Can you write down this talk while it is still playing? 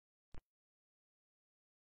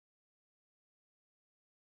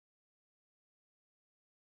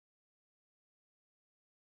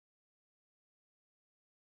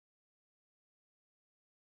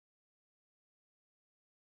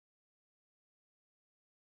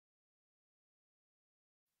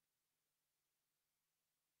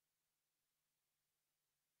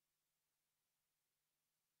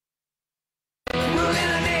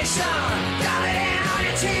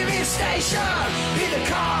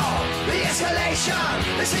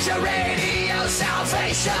escalation. This is your radio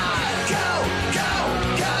salvation. Go, go,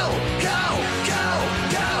 go, go, go,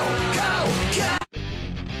 go, go, go.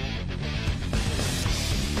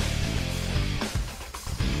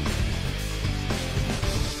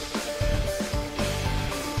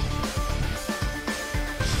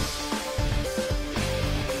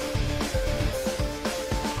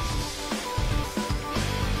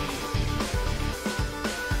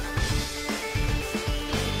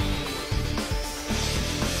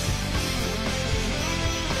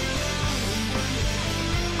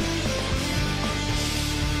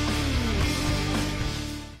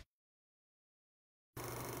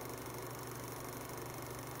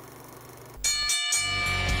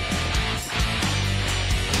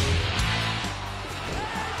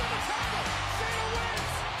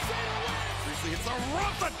 It's a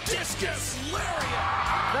rough discus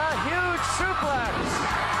lariat. The huge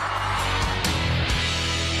suplex.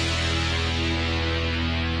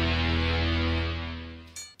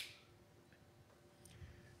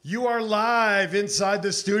 You are live inside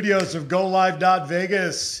the studios of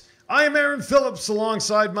GoLive.Vegas. I am Aaron Phillips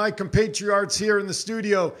alongside my compatriots here in the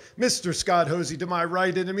studio, Mr. Scott Hosey to my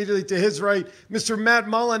right and immediately to his right, Mr. Matt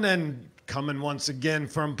Mullen, and coming once again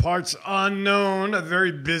from parts unknown, a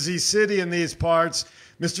very busy city in these parts,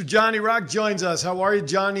 Mr. Johnny Rock joins us. How are you,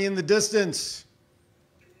 Johnny, in the distance?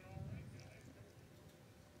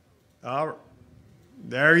 All right.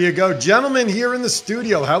 There you go. Gentlemen here in the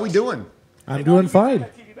studio, how we doing? I'm doing fine.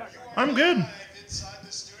 I'm good.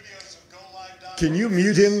 Can you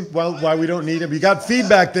mute him while we don't need him? You got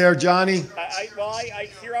feedback there, Johnny. I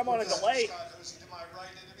hear I'm on a delay.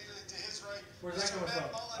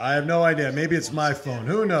 I have no idea. Maybe it's my phone.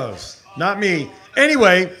 Who knows? Not me.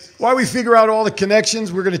 Anyway, while we figure out all the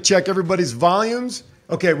connections, we're going to check everybody's volumes.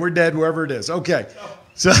 Okay, we're dead, whoever it is. Okay.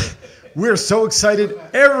 So we're so excited.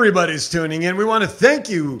 Everybody's tuning in. We want to thank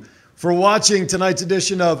you for watching tonight's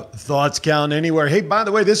edition of Thoughts Count Anywhere. Hey, by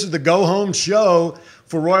the way, this is the go-home show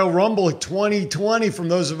for Royal Rumble 2020 from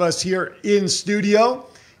those of us here in studio.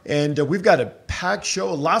 And we've got a packed show.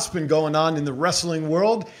 A lot's been going on in the wrestling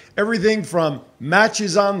world. Everything from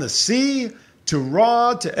matches on the sea to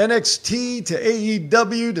Raw to NXT to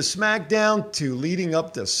AEW to SmackDown to leading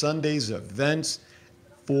up to Sunday's events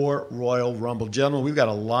for Royal Rumble. Gentlemen, we've got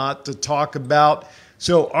a lot to talk about.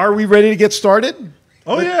 So are we ready to get started?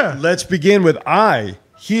 Yeah. Let's begin with I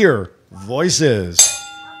Hear Voices.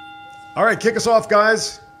 All right, kick us off,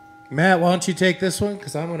 guys. Matt, why don't you take this one?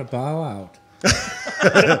 Because I'm going to bow out.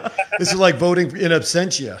 This is like voting in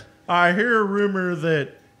absentia. I hear a rumor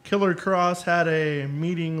that Killer Cross had a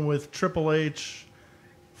meeting with Triple H,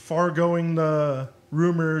 foregoing the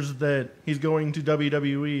rumors that he's going to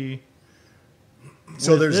WWE.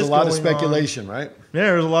 So there's a lot of speculation, right? Yeah,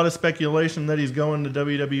 there's a lot of speculation that he's going to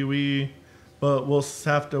WWE, but we'll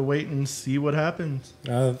have to wait and see what happens.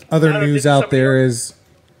 Other news out there is...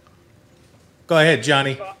 Go ahead,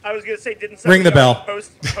 Johnny. I was going to say, didn't Ring the somebody bell.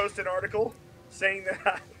 post an article saying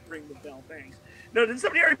that... Ring the bell, thanks. No, did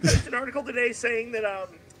somebody already post an article today saying that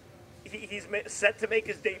he's set to make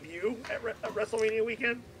his debut at WrestleMania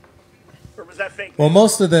weekend? Or was that fake? Well,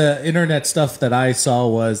 most of the internet stuff that I saw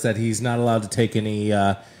was that he's not allowed to take any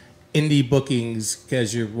indie bookings,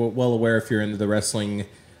 because you're well aware if you're into the wrestling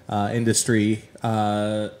industry.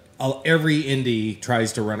 Every indie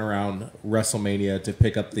tries to run around WrestleMania to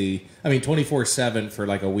pick up 24/7 for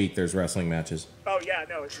like a week. There's wrestling matches. Oh yeah,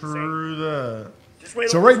 no, it's True insane. that. Just wait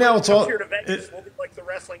So right now it's all- We'll be like the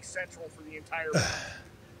Wrestling Central for the entire week.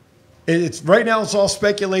 It's right now it's all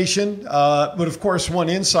speculation, but of course, one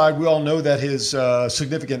inside we all know that his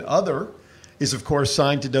significant other is of course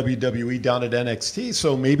signed to WWE down at NXT.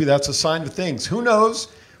 So maybe that's a sign of things. Who knows?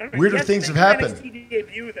 Weirder things have happened. NXT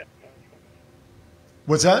debut, though.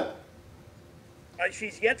 What's that?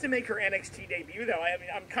 She's yet to make her NXT debut, though. I mean,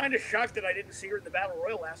 I'm kind of shocked that I didn't see her in the Battle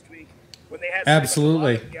Royal last week when they had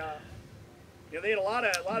Absolutely. they had a lot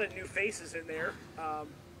of new faces in there,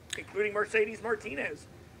 including Mercedes Martinez.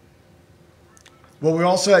 Well, we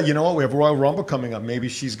also, we have Royal Rumble coming up. Maybe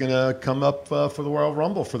she's going to come up for the Royal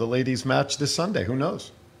Rumble for the ladies' match this Sunday. Who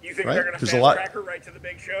knows? You think Right? they're going to There's a fast lot- track her right to the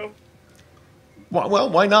big show? Well,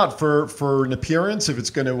 why not? For an appearance, if it's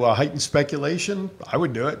going to heighten speculation, I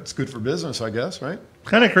would do it. It's good for business, I guess, right?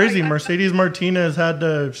 Kind of crazy. Mercedes Martinez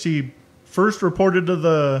she first reported to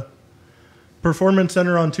the Performance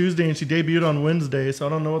Center on Tuesday, and she debuted on Wednesday. So I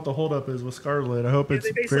don't know what the holdup is with Scarlett. I hope it's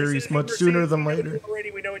They basically very said, much "Mercedes, sooner than we know later. you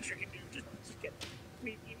already, we know what you can do. Just get.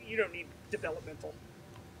 You don't need developmental.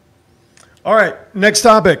 All right, next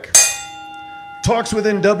topic. Talks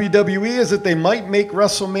within WWE is that they might make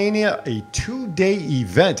WrestleMania a 2-day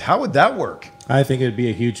event. How would that work? I think it'd be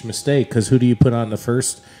a huge mistake because who do you put on the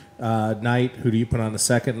first night? Who do you put on the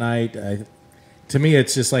second night? To me,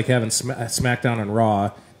 it's just like having SmackDown and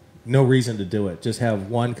Raw. No reason to do it. Just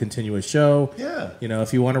have one continuous show. Yeah. You know,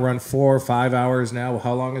 if you want to run 4 or 5 hours now,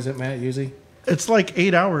 how long is it, Matt, usually? It's like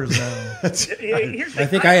 8 hours now. I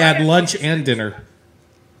think I add lunch and dinner.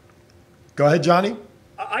 Go ahead, Johnny.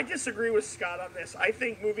 I disagree with Scott on this. I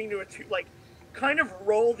think moving to kind of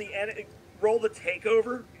roll the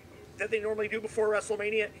takeover that they normally do before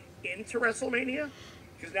WrestleMania into WrestleMania,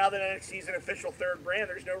 because now that NXT is an official third brand,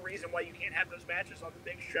 there's no reason why you can't have those matches on the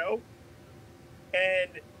big show.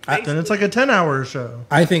 And then it's like a 10-hour show.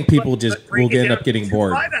 I think people will end up getting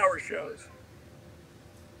bored. 5-hour shows.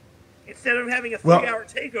 Instead of having a 3-hour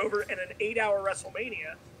takeover and an 8-hour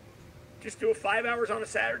WrestleMania, just do a 5 hours on a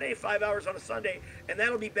Saturday, 5 hours on a Sunday, and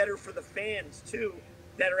that'll be better for the fans too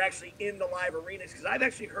that are actually in the live arenas. Because I've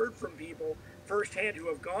actually heard from people firsthand who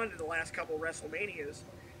have gone to the last couple of WrestleManias,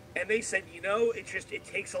 and they said, it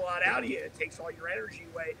takes a lot out of you. It takes all your energy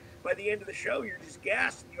away. By the end of the show, you're just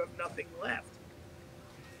gassed and you have nothing left.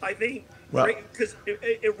 I think because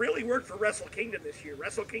it really worked for Wrestle Kingdom this year.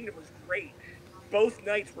 Wrestle Kingdom was great. Both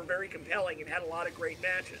nights were very compelling and had a lot of great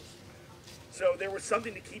matches. So there was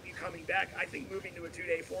something to keep you coming back. I think moving to a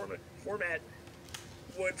 2-day format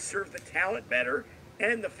would serve the talent better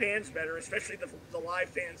and the fans better, especially the live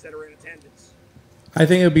fans that are in attendance. I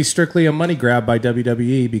think it would be strictly a money grab by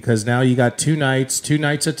WWE because now you got 2 nights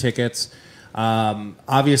of tickets.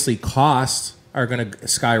 Obviously, costs are going to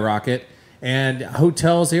skyrocket. And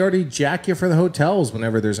hotels, they already jack you for the hotels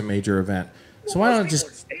whenever there's a major event. So why don't people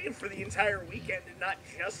are staying for the entire weekend and not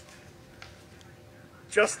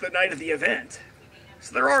just the night of the event?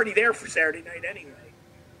 So they're already there for Saturday night anyway.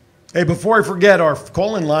 Hey, before I forget, our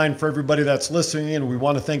call-in line for everybody that's listening in, we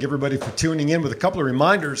want to thank everybody for tuning in with a couple of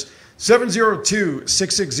reminders.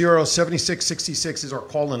 702-660-7666 is our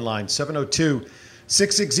call-in line.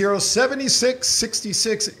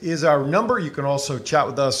 702-660-7666 is our number. You can also chat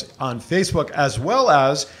with us on Facebook, as well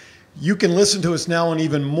as you can listen to us now on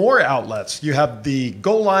even more outlets. You have the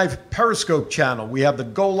Go Live Periscope channel. We have the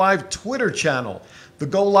Go Live Twitter channel, the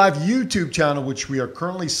Go Live YouTube channel, which we are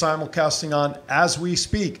currently simulcasting on as we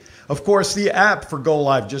speak. Of course, the app for Go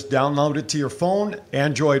Live, just download it to your phone,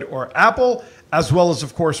 Android or Apple, as well as,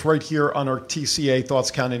 of course, right here on our TCA Thoughts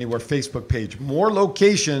Count Anywhere Facebook page. More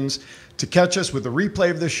locations to catch us with a replay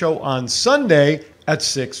of this show on Sunday at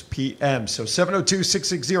 6 p.m. So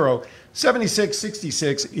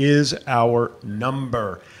 702-660-7666 is our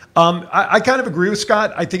number. I kind of agree with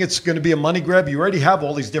Scott. I think it's going to be a money grab. You already have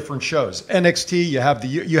all these different shows. NXT, you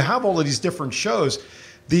have all of these different shows.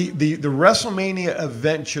 The WrestleMania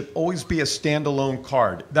event should always be a standalone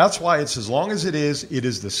card. That's why it's as long as it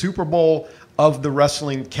is the Super Bowl of the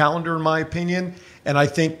wrestling calendar, in my opinion. And I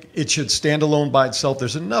think it should stand alone by itself.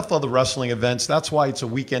 There's enough other wrestling events. That's why it's a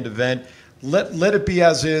weekend event. Let it be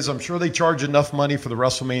as is. I'm sure they charge enough money for the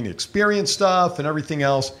WrestleMania experience stuff and everything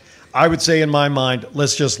else. I would say in my mind,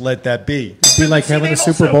 let's just let that be. It'd be like having a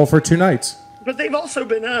Super Bowl for 2 nights. But they've also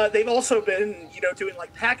been doing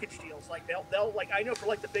like package deals. Like they'll like, I know for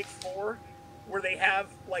like the Big Four, where they have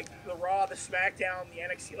like the Raw, the SmackDown, the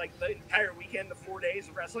NXT, like the entire weekend, the 4 days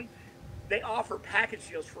of wrestling. They offer package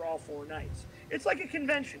deals for all 4 nights. It's like a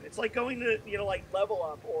convention. It's like going to, like Level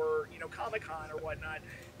Up or, Comic-Con or whatnot.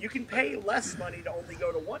 You can pay less money to only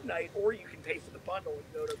go to one night, or you can pay for the bundle and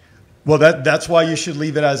go to. Well, that's why you should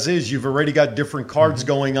leave it as is. You've already got different cards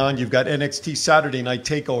going on. You've got NXT Saturday Night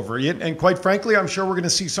Takeover. And quite frankly, I'm sure we're going to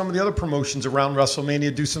see some of the other promotions around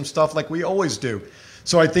WrestleMania do some stuff like we always do.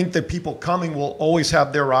 So I think that people coming will always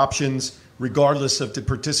have their options, regardless of to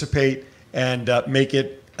participate and make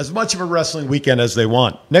it as much of a wrestling weekend as they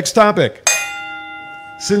want. Next topic.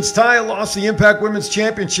 Since Taya lost the Impact Women's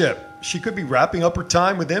Championship, she could be wrapping up her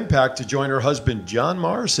time with Impact to join her husband, John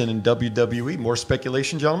Morrison, in WWE. More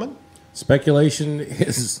speculation, gentlemen? Speculation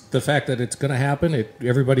is the fact that it's going to happen.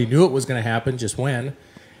 Everybody knew it was going to happen, just when.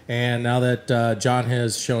 And now that John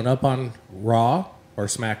has shown up on Raw or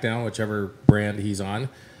SmackDown, whichever brand he's on,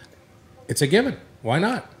 it's a given. Why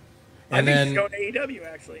not? And I think he's going to AEW,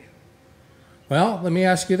 actually. Well, let me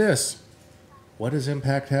ask you this. What does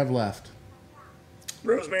Impact have left?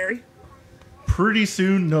 Rosemary. Pretty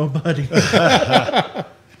soon, nobody.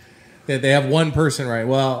 They have one person, right?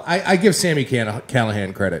 Well, I give Sami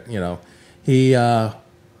Callihan credit. He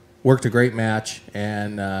worked a great match,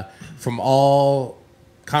 and from all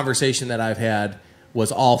conversation that I've had,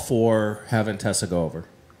 was all for having Tessa go over.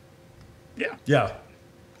 Yeah,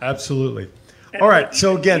 absolutely. And all right,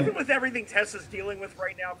 so again, even with everything Tessa's dealing with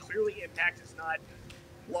right now, clearly Impact is not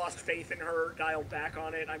lost faith in her, dialed back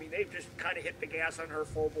on it. I mean, they've just kind of hit the gas on her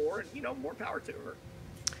full bore, and more power to her.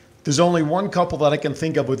 There's only one couple that I can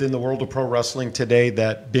think of within the world of pro wrestling today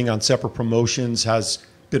that being on separate promotions has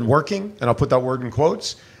been working, and I'll put that word in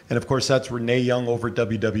quotes. And of course, that's Renee Young over at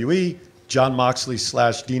WWE, John Moxley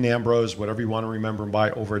 / Dean Ambrose, whatever you want to remember him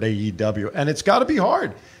by, over at AEW. And it's got to be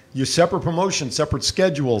hard. You separate promotions, separate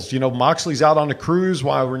schedules. Moxley's out on a cruise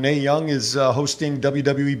while Renee Young is hosting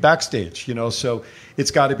WWE backstage. So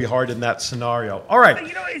it's got to be hard in that scenario. All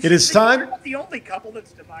right, it is time. You're not the only couple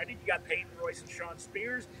that's divided. You got Peyton Royce and Shawn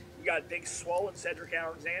Spears. You got Big Swole and Cedric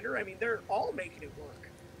Alexander. I mean, they're all making it work.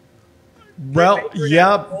 Well,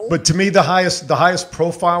 yeah, but to me, the highest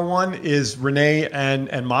profile one is Renee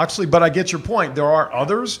and Moxley. But I get your point. There are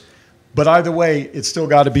others, but either way, it's still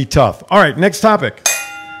got to be tough. All right, next topic.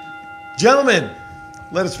 Gentlemen,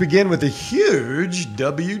 let us begin with a huge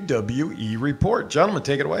WWE report. Gentlemen,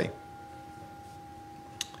 take it away.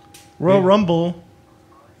 Royal Rumble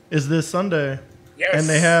is this Sunday. Yes. And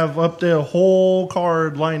they have up to a whole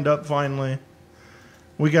card lined up finally.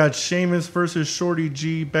 We got Sheamus versus Shorty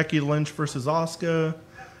G, Becky Lynch versus Asuka,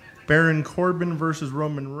 Baron Corbin versus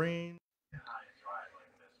Roman Reigns.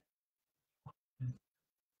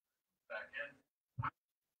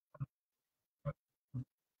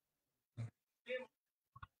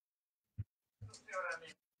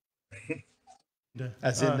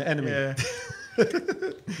 As in the enemy. Yeah.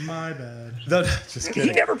 My bad. No, just He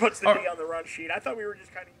kidding. never puts the D on the run sheet. I thought we were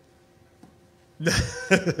just kind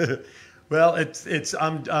of. Well, it's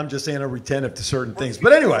I'm just saying I'm retentive to certain things.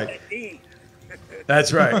 But anyway,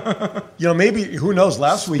 that's right. Maybe who knows?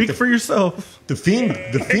 Last week, Speak for yourself. the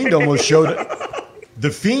Fiend almost showed up. The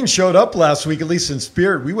Fiend showed up last week, at least in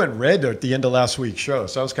spirit. We went red at the end of last week's show,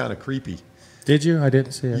 so that was kind of creepy. Did you? I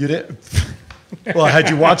didn't see it. You did. Well, had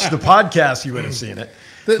you watched the podcast, you would have seen it.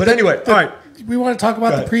 But anyway, all right. We want to talk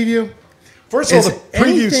about the preview. First of all, Is the preview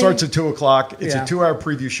anything- starts at 2:00. It's Yeah. a 2-hour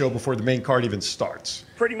preview show before the main card even starts.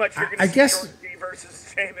 Pretty much, you're going I to see guess- Shorty G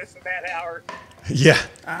versus Sheamus in that hour. Yeah.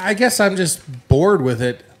 I guess I'm just bored with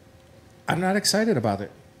it. I'm not excited about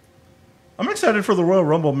it. I'm excited for the Royal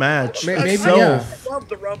Rumble match. Maybe, itself. I love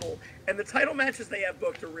the Rumble, and the title matches they have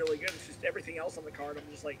booked are really good. It's just everything else on the card. I'm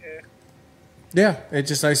just like, eh. Yeah, it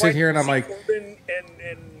just I sit here and I'm like, Corbin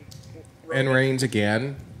and Reigns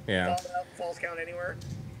again. Yeah, falls count anywhere.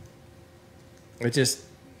 it just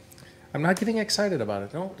I'm not getting excited about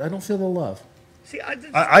it. I don't feel the love. See, I the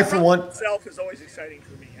for Rumble one- itself is always exciting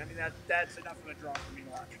for me. I mean, that's enough of a draw for me to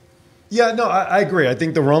watch. Yeah, no, I agree. I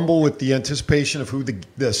think the Rumble with the anticipation of who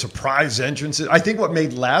the surprise entrance is. I think what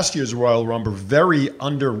made last year's Royal Rumble very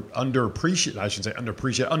underappreciated, I should say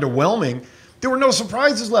underappreciated, underwhelming. There were no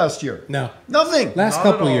surprises last year. No, Nothing. last Not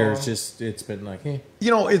couple at all. years, just it's been like, eh.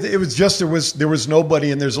 It was just there was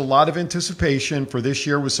nobody, and there's a lot of anticipation for this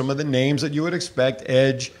year with some of the names that you would expect: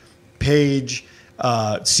 Edge, Paige,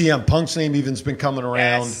 CM Punk's name even's been coming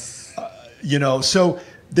around. Yes. So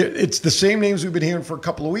it's the same names we've been hearing for a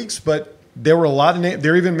couple of weeks, but there were a lot of names.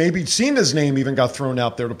 There even maybe Cena's name even got thrown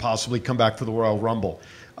out there to possibly come back for the Royal Rumble.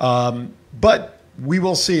 But we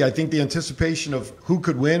will see. I think the anticipation of who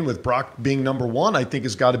could win with Brock being number one, I think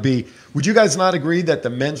has got to be. Would you guys not agree that the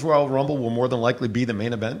men's Royal Rumble will more than likely be the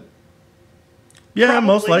main event? Yeah, Probably,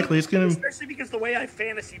 most likely it's gonna. especially because the way I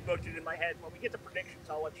fantasy booked it in my head. When we get to predictions,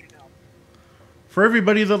 I'll let you know. For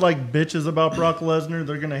everybody that like bitches about Brock Lesnar,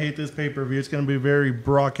 they're gonna hate this pay per view. It's gonna be very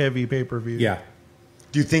Brock heavy pay per view. Yeah.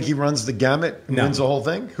 Do you think he runs the gamut and No. wins the whole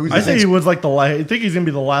thing? Who do you I think think's- he was like the last. I think he's gonna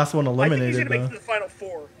be the last one I think he's eliminated. going to make it Though. to the final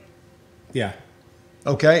four. Yeah.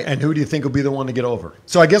 Okay, and who do you think will be the one to get over?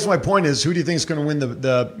 So I guess my point is, who do you think is going to win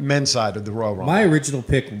the men's side of the Royal Rumble? My original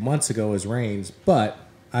pick months ago was Reigns, but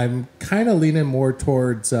I'm kind of leaning more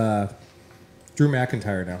towards Drew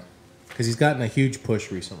McIntyre now because he's gotten a huge push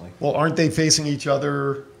recently. Well, aren't they facing each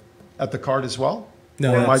other at the card as well?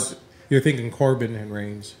 No, Or am I- that's- you're thinking Corbin and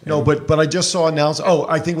Reigns. No, but I just saw announced. Oh,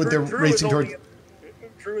 I think what they're Drew racing is towards.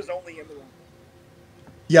 Drew is only in the Rumble.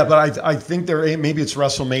 Yeah, but I think they're maybe it's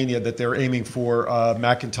WrestleMania that they're aiming for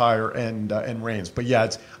McIntyre and Reigns. But yeah,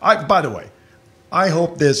 by the way, I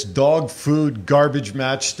hope this dog food garbage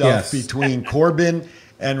match stuff Yes. between Corbin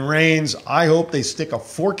and Reigns. I hope they stick a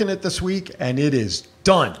fork in it this week, and it is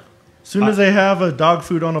done. As soon as they have a dog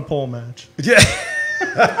food on a pole match. Yeah.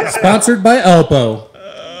 Sponsored by Elbow.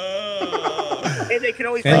 Hey, they can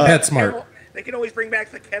always And bring back PetSmart. the kennel. They can always bring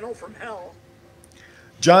back the kennel from hell.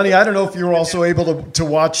 Johnny, I don't know if you were also able to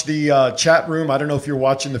watch the chat room. I don't know if you're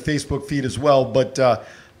watching the Facebook feed as well, but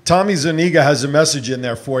Tommy Zuniga has a message in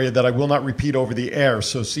there for you that I will not repeat over the air.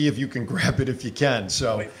 So see if you can grab it if you can.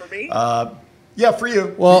 So, Wait for me? Yeah, for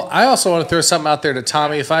you. Well, I also want to throw something out there to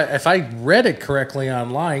Tommy. If I read it correctly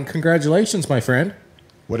online, congratulations, my friend.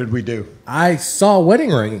 What did we do? I saw a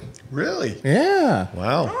wedding ring. Really? Yeah.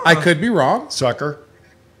 Wow. I could be wrong. Sucker.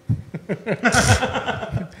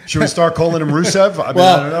 Should we start calling him Rusev? I mean,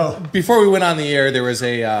 Well, I don't know. before we went on the air, there was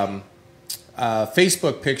a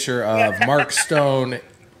Facebook picture of Mark Stone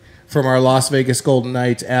from our Las Vegas Golden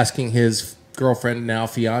Knights asking his girlfriend, now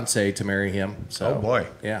fiance, to marry him. So, Oh, boy.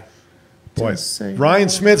 Yeah. Boy. Just say Ryan no.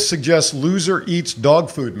 Smith suggests loser eats dog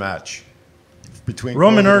food match between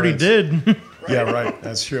Roman Corbin already Reigns. did. Yeah, right.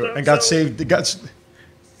 That's true. So- And got so- saved.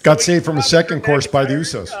 Got saved from a second course by the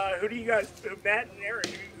Usos. Who do you guys, Matt and Aaron,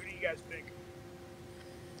 who do you guys think?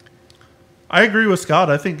 I agree with Scott.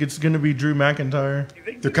 I think it's going to be Drew McIntyre. You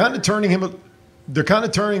think They're kind of turning him. They're kind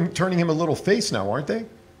of turning him a little face now, aren't they?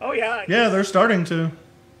 Oh, yeah. Yeah, they're starting to.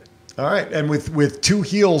 All right, and with two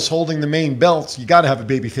heels holding the main belts, you got to have a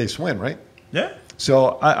babyface win, right? Yeah.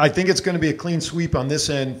 So I think it's going to be a clean sweep on this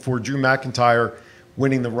end for Drew McIntyre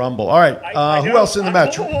winning the Rumble. All right, I who don't- else in the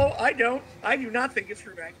match? I don't. I do not think it's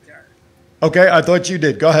Drew McIntyre. Okay, I thought you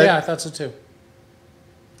did. Go ahead. Yeah, I thought so too.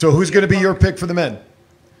 So who's going to be your pick for the men?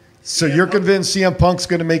 So CM you're Punk. convinced CM Punk's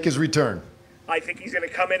going to make his return? I think he's going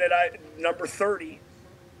to come in at number 30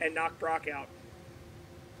 and knock Brock out.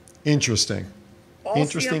 Interesting. All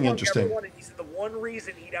Interesting, CM Punk interesting. Ever wanted, he said the one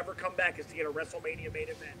reason he'd ever come back is to get a WrestleMania main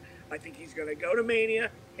event. I think he's going to go to Mania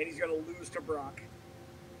and he's going to lose to Brock.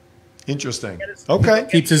 Interesting. Get his- Okay.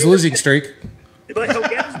 Keeps his losing streak. But he'll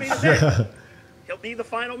get his main event. He'll be the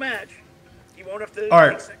final match. He won't have to All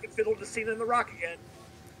right. take second fiddle to Cena and The Rock again.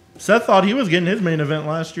 Seth thought he was getting his main event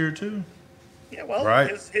last year, too. Yeah, well, Right.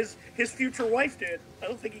 his future wife did. I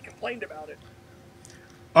don't think he complained about it.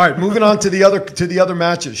 All right, moving on to the other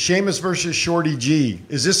matches. Sheamus versus Shorty G.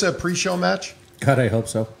 Is this a pre-show match? God, I hope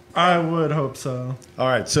so. I would hope so. All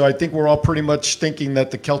right, so I think we're all pretty much thinking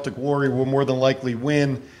that the Celtic Warrior will more than likely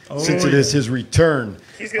win since it is his return.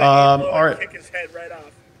 He's going to all right, kick his head right off.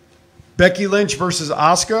 Becky Lynch versus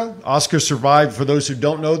Asuka. Asuka survived. For those who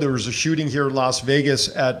don't know, there was a shooting here in Las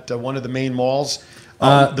Vegas at one of the main malls,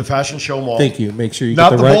 the Fashion Show Mall. Thank you. Make sure you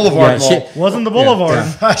Not get the the right Boulevard Mall. shit. Wasn't the Boulevard.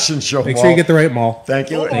 Fashion Show Make Mall. sure you get the right mall.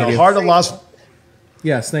 Thank you. In Thank the you. heart of Las,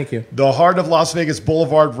 Yes, thank you. the heart of Las Vegas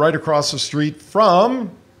Boulevard, right across the street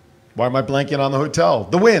from. Why am I blanking on the hotel?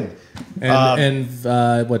 The Wynn. And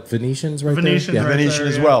what, Venetian's right Venetian, there? right. Venetian there,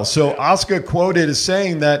 as yeah. well. So Asuka quoted as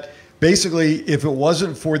saying that basically, if it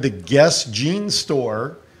wasn't for the Guess jeans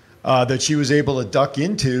store that she was able to duck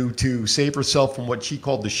into to save herself from what she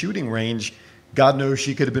called the shooting range, God knows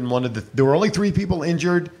she could have been one of the. There were only 3 people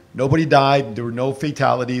injured. Nobody died. There were no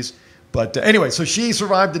fatalities. But anyway, so she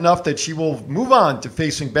survived enough that she will move on to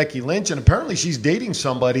facing Becky Lynch, and apparently she's dating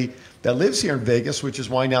somebody that lives here in Vegas, which is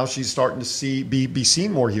why now she's starting to be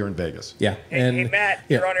seen more here in Vegas. Yeah. And Hey, Matt,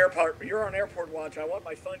 yeah. you're on airport watch. I want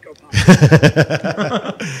my Funko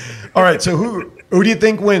Pop. All right, so who do you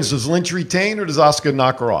think wins? Does Lynch retain or does Asuka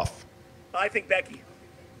knock her off? I think Becky.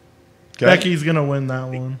 Okay. Becky's going to win that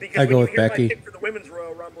one. Because I when go you with hear Becky. my pick for the Women's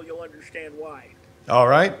Royal Rumble, you'll understand why. All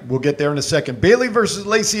right, we'll get there in a second. Bailey versus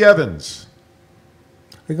Lacey Evans.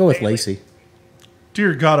 I go with Lacey.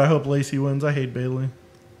 Dear God, I hope Lacey wins. I hate Bailey.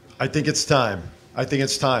 I think it's time.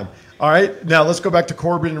 All right, now let's go back to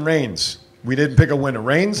Corbin and Reigns. We didn't pick a winner.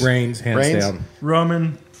 Reigns? Hands down.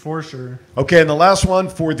 Roman, for sure. Okay, and the last one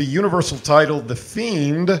for the Universal title, The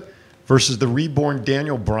Fiend versus the reborn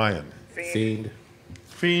Daniel Bryan. Fiend.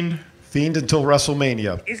 Fiend. Fiend until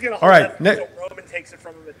WrestleMania. He's going to All hold right, that until Roman takes it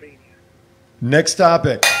from him at Mania. next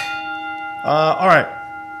topic. All right.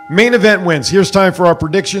 Main event wins. Here's time for our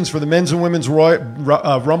predictions for the men's and women's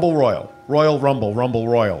Rumble Royal. Royal Rumble, Rumble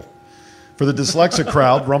Royal. For the dyslexic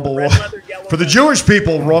crowd, Rumble Royal. leather, yellow For the leather. Jewish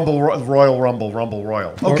people, Royal Rumble, Rumble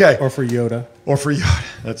Royal. Okay. Or for Yoda. Or for Yoda.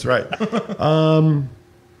 That's right.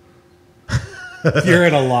 You're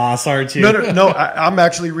at a loss, aren't you? No. I'm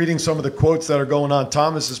actually reading some of the quotes that are going on.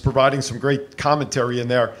 Thomas is providing some great commentary in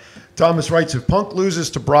there. Thomas writes, if Punk loses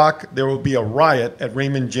to Brock, there will be a riot at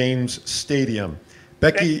Raymond James Stadium.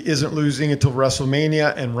 Becky isn't losing until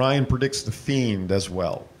WrestleMania, and Ryan predicts The Fiend as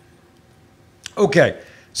well. Okay,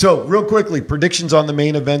 so real quickly, predictions on the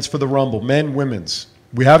main events for the Rumble, men, women's.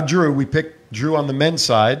 We have Drew. We picked Drew on the men's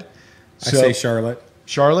side. I say Charlotte.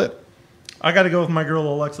 Charlotte? I got to go with my girl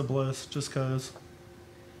Alexa Bliss, just because.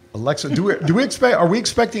 Alexa, do we expect? Are we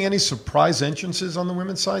expecting any surprise entrances on the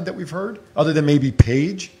women's side that we've heard, other than maybe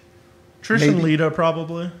Paige? Trish and Maybe. Lita,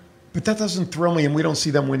 probably. But that doesn't thrill me, and we don't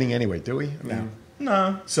see them winning anyway, do we? I mean,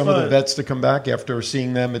 No. some of the vets to come back after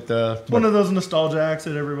seeing them at the. One of those nostalgia acts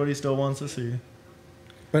that everybody still wants to see.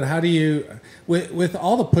 But how do you, with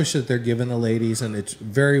all the push that they're giving the ladies, and it's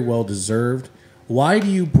very well deserved, Why do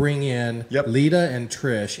you bring in Yep. Lita and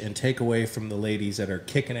Trish and take away from the ladies that are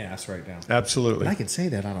kicking ass right now? Absolutely. I can say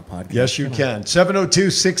that on a podcast. Yes, you Come on. can.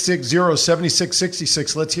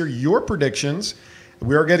 702-660-7666. Let's hear your predictions.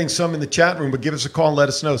 We are getting some in the chat room, but give us a call and let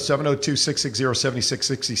us know.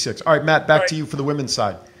 702-660-7666. All right, Matt, back to you for the women's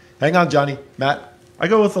side. Hang on, Johnny. Matt, I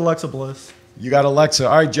go with Alexa Bliss. you got Alexa.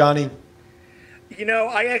 All right, Johnny. You know,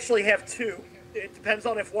 I actually have two. It depends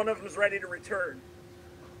on if one of them is ready to return.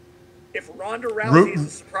 If Ronda Rousey is a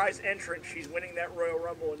surprise entrant, she's winning that Royal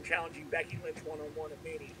Rumble and challenging Becky Lynch one-on-one at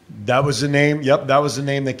Mania. That was the name. Yep, that was the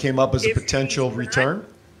name that came up as a If potential she's return.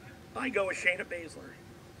 I go with Shayna Baszler.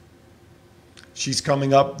 She's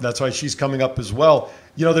coming up. That's why she's coming up as well.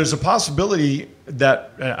 You know, there's a possibility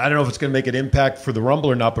that, I don't know if it's going to make an impact for the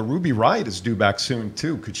Rumble or not, but Ruby Riott is due back soon,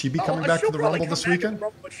 too. Could she be coming back she'll to the probably Rumble come this back in the weekend?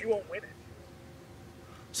 Rumble, but she won't win it.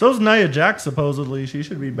 So's Nia Jax, supposedly. She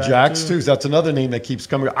should be back, Jax, too. too. That's another name that keeps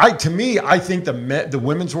coming. To me, I think the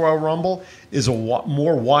Women's Royal Rumble is a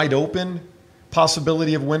more wide open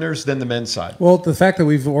possibility of winners than the men's side. Well, the fact that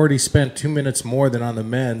we've already spent 2 minutes more than on the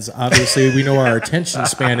men's, obviously we know our attention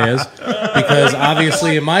span is, because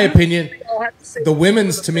obviously, in my opinion, the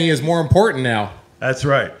women's to me is more important now. That's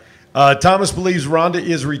right. Thomas believes Ronda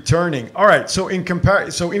is returning. All right. So in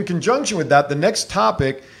conjunction with that, the next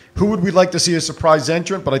topic, who would we like to see a surprise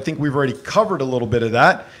entrant? But I think we've already covered a little bit of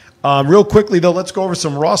that. Real quickly, though, let's go over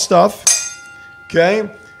some Raw stuff. Okay.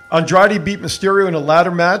 Andrade beat Mysterio in a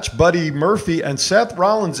ladder match. Buddy Murphy and Seth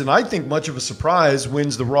Rollins, and I think much of a surprise,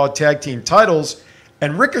 wins the Raw Tag Team titles.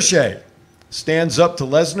 And Ricochet stands up to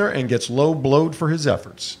Lesnar and gets low blowed for his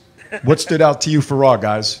efforts. What stood out to you for Raw,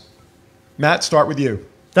 guys? Matt, start with you.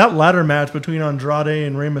 That ladder match between Andrade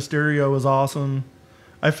and Rey Mysterio was awesome.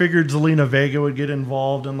 I figured Zelina Vega would get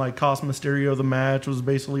involved and like cost Mysterio the match was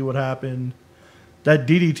basically what happened. That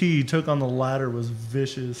DDT he took on the ladder was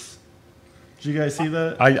vicious. Did you guys see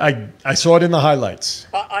that? I saw it in the highlights.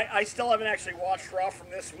 I still haven't actually watched Raw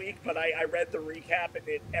from this week, but I read the recap and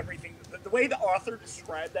everything. The way the author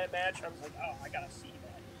described that match, I was like, oh, I gotta see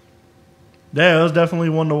that. Yeah, it was definitely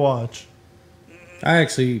one to watch. I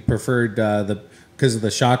actually preferred because of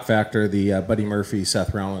the shock factor, the Buddy Murphy,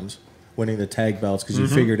 Seth Rollins winning the tag belts, because you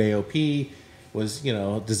figured AOP was,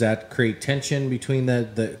 does that create tension between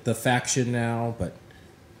the faction now? But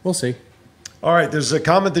we'll see. All right, there's a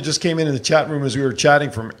comment that just came in the chat room as we were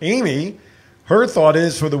chatting from Amy. Her thought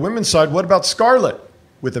is, for the women's side, what about Scarlett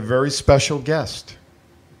with a very special guest?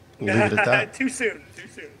 We'll leave it at that. Too soon.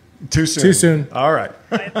 Too soon. Too soon. All right.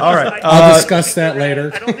 All right. I'll discuss that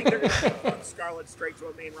later. I don't think they're going to put Scarlett straight to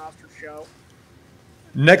a main roster show.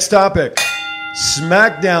 Next topic,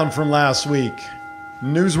 SmackDown from last week.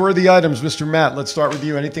 Newsworthy items, Mr. Matt. Let's start with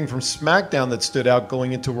you. Anything from SmackDown that stood out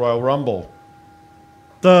going into Royal Rumble?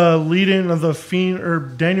 The lead-in of the Fiend, or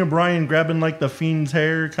Daniel Bryan grabbing like the Fiend's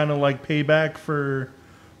hair, kind of like payback for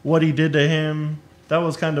what he did to him. That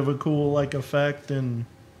was kind of a cool like effect, and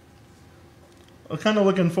I'm kind of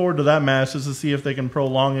looking forward to that match just to see if they can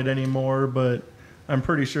prolong it anymore. But I'm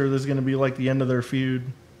pretty sure this is going to be like the end of their feud.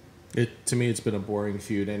 To me, it's been a boring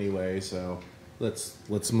feud anyway. So let's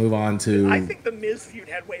move on to. I think the Miz feud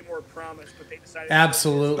had way more promise, but they decided.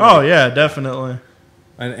 Absolutely. Oh yeah, definitely.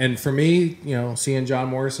 And for me, seeing John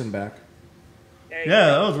Morrison back.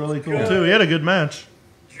 Yeah, that was really cool too. He had a good match.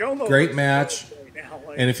 Great match.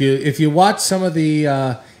 And if you watch some of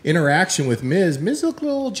the interaction with Miz looked a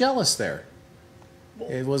little jealous there.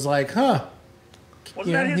 It was like,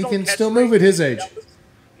 he can still move at his age.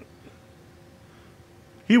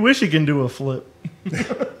 He wish he can do a flip.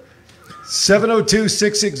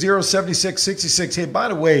 702-660-7666. Hey, by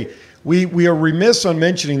the way, we are remiss on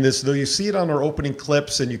mentioning this, though you see it on our opening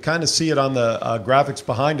clips and you kind of see it on the graphics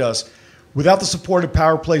behind us. Without the support of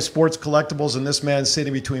Power Play Sports Collectibles and this man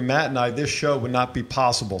sitting between Matt and I, this show would not be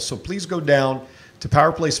possible. So please go down to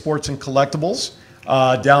Power Play Sports and Collectibles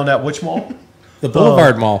down at which mall? The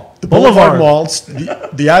Boulevard Mall. The Boulevard Mall.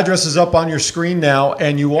 The address is up on your screen now,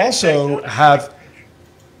 and you also have...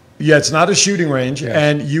 Yeah, it's not a shooting range,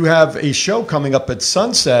 and you have a show coming up at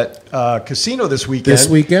Sunset Casino this weekend. This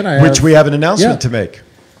weekend, we have an announcement to make.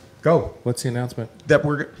 Go. What's the announcement? That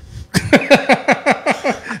we're.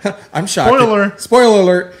 I'm shocked. Spoiler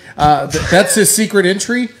alert. That's his secret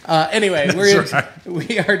entry. Anyway,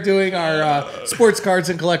 we are doing our sports cards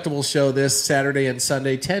and collectibles show this Saturday and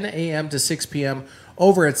Sunday, 10 a.m. to 6 p.m.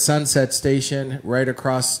 over at Sunset Station, right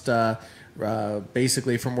across.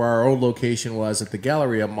 Basically from where our old location was at the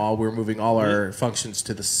Galleria Mall. We're moving all our functions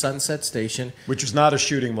to the Sunset Station. Which is not a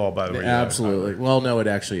shooting mall, by the way. Absolutely. Well, no, it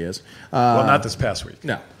actually is. Well, not this past week.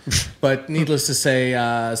 No. But needless to say,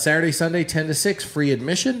 Saturday, Sunday, 10 to 6, free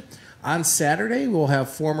admission. On Saturday, we'll have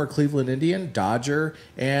former Cleveland Indian, Dodger,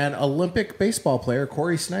 and Olympic baseball player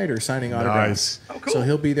Corey Snyder signing autographs. Nice. Oh, cool. So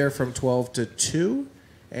he'll be there from 12 to 2.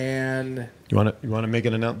 And You want to make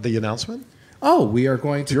the announcement? we are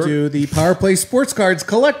going to Sure. do the Power Play Sports Cards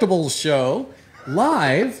Collectibles Show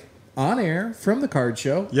live on air from the card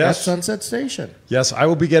show Yes. at Sunset Station. Yes, I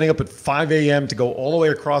will be getting up at 5 a.m. to go all the way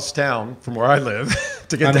across town from where I live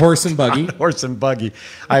to get On to- horse and buggy. on horse and buggy.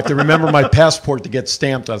 I have to remember my passport to get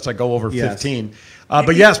stamped as I go over Yes. 15.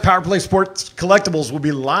 But yes, Power Play Sports Collectibles will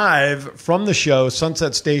be live from the show,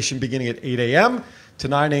 Sunset Station, beginning at 8 a.m. to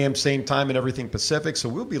 9 a.m. same time and everything Pacific. So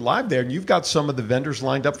we'll be live there, and you've got some of the vendors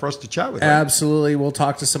lined up for us to chat with. Right? Absolutely. We'll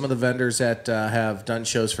talk to some of the vendors that have done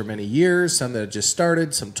shows for many years, some that have just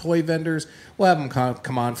started, some toy vendors. We'll have them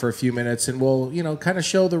come on for a few minutes, and we'll, kind of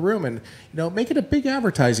show the room and, make it a big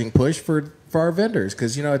advertising push for our vendors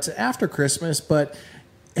because, it's after Christmas, but,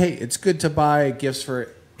 hey, it's good to buy gifts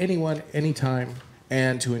for anyone, anytime,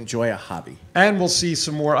 and to enjoy a hobby. And we'll see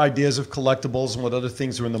some more ideas of collectibles and what other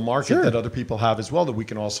things are in the market Sure. that other people have as well that we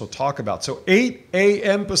can also talk about. So 8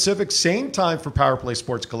 a.m. Pacific, same time for Power Play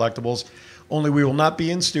Sports Collectibles, only we will not be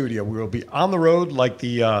in studio. We will be on the road like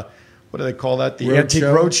the, what do they call that? The Road Antique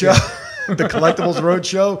show. Roadshow, the Collectibles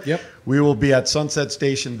Roadshow. Yep. We will be at Sunset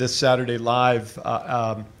Station this Saturday live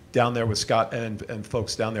down there with Scott and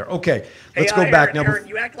folks down there. Okay, let's go back now. Aaron,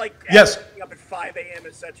 you act like Yes. waking up at 5 a.m.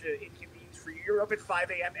 is such an inconvenience for you. You're up at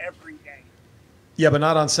 5 a.m. every day. Yeah, but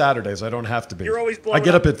not on Saturdays. I don't have to be. You're always I blowing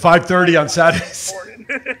get up at 5:30 on Saturdays. Morning.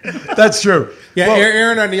 That's true. Yeah, Well,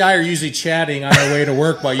 Aaron and I are usually chatting on our way to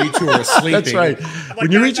work while you two are sleeping. that's right. I'm When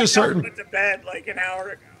like, you "Guys, reach I a certain, went to bed like an hour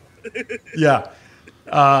ago. yeah,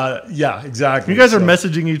 exactly. You guys are So-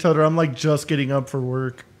 messaging each other. I'm like just getting up for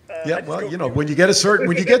work. Yeah, well, when you get to a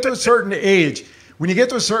certain age,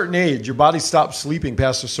 your body stops sleeping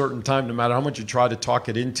past a certain time, no matter how much you try to talk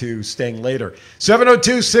it into staying later.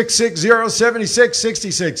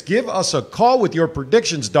 702-660-7666. Give us a call with your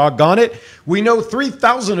predictions, doggone it. We know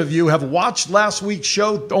 3,000 of you have watched last week's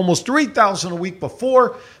show, almost 3,000 a week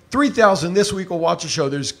before. 3,000 this week will watch the show.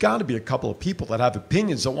 There's got to be a couple of people that have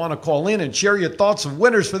opinions that want to call in and share your thoughts of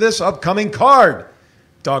winners for this upcoming card.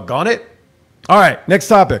 Doggone it. All right, next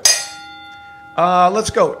topic. Let's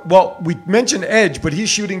go. Well, we mentioned Edge, but he's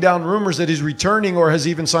shooting down rumors that he's returning or has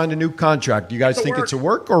even signed a new contract. Do you guys think it's a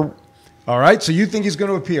work? Or all right, so you think he's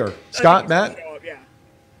going to appear? Scott, Matt? Yeah.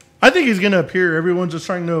 I think he's going to appear. Everyone's just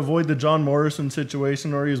trying to avoid the John Morrison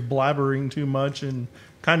situation where he's blabbering too much and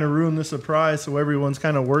kind of ruin the surprise, so everyone's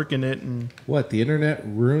kind of working it. And What, the internet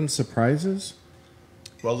ruins surprises?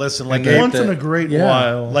 Well, listen, like And once in a great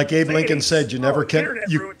while. like Abe Lincoln said, you never can.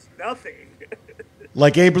 Internet You, ruins nothing.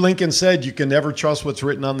 like Abe Lincoln said, you can never trust what's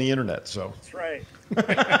written on the internet. So, That's right.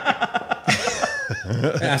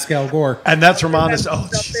 Ask Al Gore. and that's from honest. That's Oh,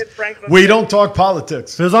 stuff jeez. that Franklin We said. don't talk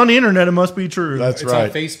politics. if it's on the internet, it must be true. That's It's right. on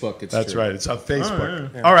Facebook. It's That's true. right. It's on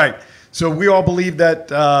Facebook. yeah. All right. So we all believe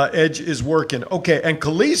that Edge is working. Okay. And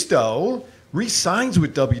Kalisto re-signs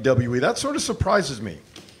with WWE. That sort of surprises me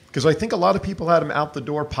because I think a lot of people had him out the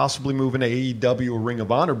door, possibly moving to AEW or Ring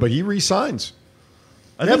of Honor, but he re-signs.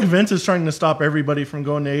 I think Vince is trying to stop everybody from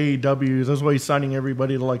going to AEW. That's why he's signing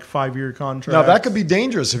everybody to like 5-year contracts. Now, that could be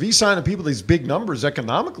dangerous. If he's signing people these big numbers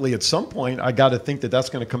economically, at some point, I got to think that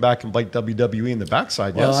that's going to come back and bite WWE in the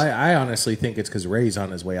backside. Well, Yes. I honestly think it's because Ray's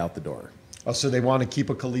on his way out the door. Oh, so they want to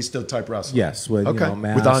keep a Kalisto type wrestler. Yes, with Okay.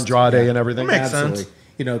 with With Andrade and everything. That makes Absolutely. sense.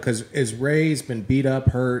 Because as Ray's been beat up,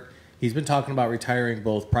 hurt, he's been talking about retiring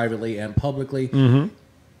both privately and publicly.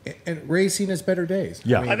 Mm-hmm. And Ray's seen his better days.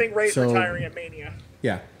 Yeah. I think Ray's so- retiring at Mania.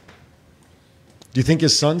 Yeah. Do you think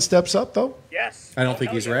his son steps up, though? Yes. I don't think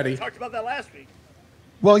Hell he's yeah. ready. We talked about that last week.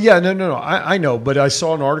 Well, yeah, no. I know, but I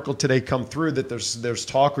saw an article today come through that there's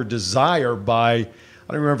talk or desire by, I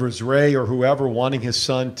don't remember if it was Ray or whoever, wanting his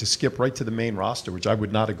son to skip right to the main roster, which I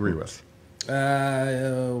would not agree with.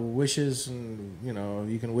 Wishes, and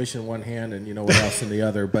you can wish in one hand and you know what else in the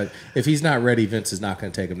other. But if he's not ready, Vince is not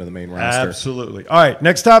going to take him to the main roster. Absolutely. All right,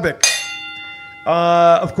 next topic.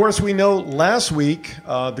 Of course, we know last week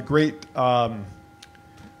the great,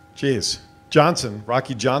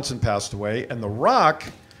 Rocky Johnson passed away, and The Rock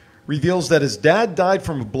reveals that his dad died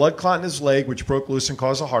from a blood clot in his leg, which broke loose and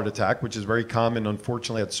caused a heart attack, which is very common,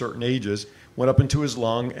 unfortunately, at certain ages, went up into his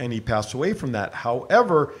lung, and he passed away from that.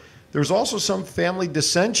 However, there's also some family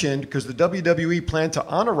dissension because the WWE planned to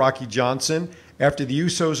honor Rocky Johnson after the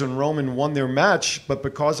Usos and Roman won their match, but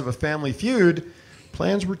because of a family feud,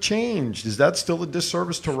 plans were changed. Is that still a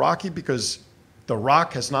disservice to Rocky because The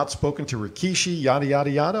Rock has not spoken to Rikishi, yada, yada,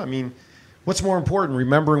 yada? I mean, what's more important,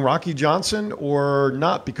 remembering Rocky Johnson or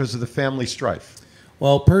not because of the family strife?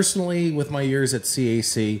 Well, personally, with my years at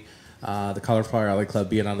CAC, the Cauliflower Alley Club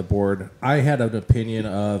being on the board, I had an opinion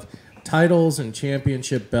of titles and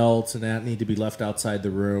championship belts and that need to be left outside the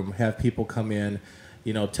room. Have people come in,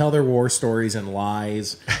 tell their war stories and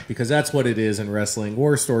lies, because that's what it is in wrestling,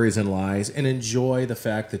 war stories and lies, and enjoy the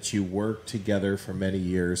fact that you worked together for many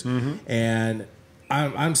years. And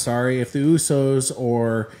I'm sorry if the Usos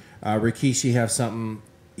or Rikishi have something,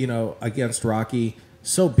 against Rocky,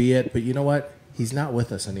 so be it. But you know what? He's not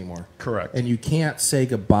with us anymore. Correct. And you can't say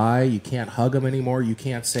goodbye. You can't hug him anymore. You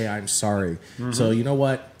can't say I'm sorry. So you know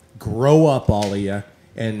what? Grow up, all of you,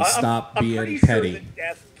 and stop I'm being pretty petty. Sure that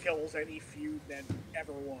death kills any feud that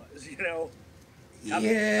ever was.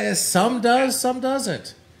 Yeah, some does, some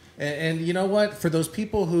doesn't. And you know what? For those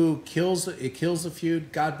people who kills the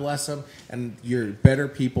feud, God bless them, and you're better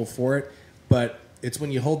people for it. But it's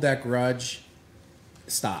when you hold that grudge,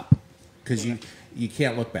 stop, because you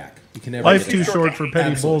can't look back. You can never. Life's get too it back. short for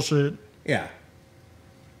petty Absolutely. bullshit. Yeah.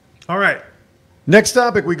 All right. Next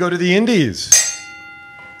topic, we go to the Indies.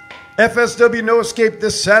 FSW No Escape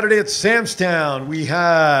this Saturday at Sam's Town. We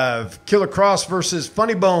have Killer Cross versus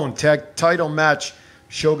Funny Bone tag title match.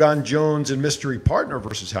 Shogun Jones and Mystery Partner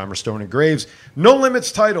versus Hammerstone and Graves. No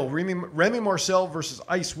Limits title. Remy Marcel versus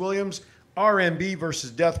Ice Williams. RMB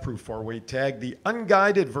versus Death Proof 4-way tag. The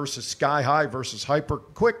Unguided versus Sky High versus Hyper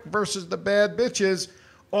Quick versus the Bad Bitches.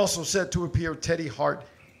 Also set to appear Teddy Hart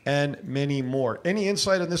and many more. Any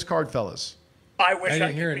insight on this card, fellas? I wish I didn't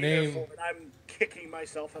could hear a be name. there for it. I'm kicking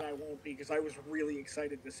myself that I won't be, because I was really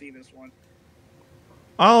excited to see this one.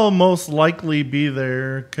 I'll most likely be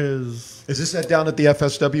there because Is this down at the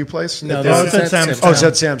FSW place? No, No, this it's is at at Sam's Sam's Oh, it's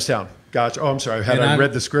at Sam's Town. Gotcha. Oh, I'm sorry. Had And I I'm-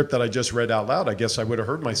 read the script that I just read out loud, I guess I would have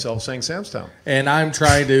heard myself saying Sam's Town. And I'm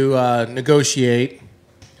trying to negotiate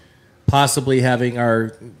possibly having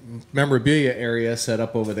our memorabilia area set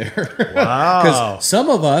up over there. Wow. Because some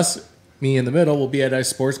of us, me in the middle, will be at a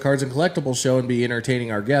sports cards and collectibles show and be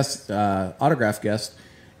entertaining our guests, autograph guests,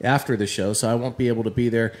 after the show. So I won't be able to be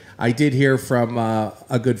there. I did hear from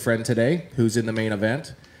a good friend today who's in the main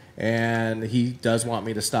event, and he does want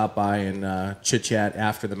me to stop by and chit-chat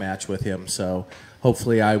after the match with him. So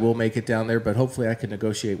hopefully I will make it down there, but hopefully I can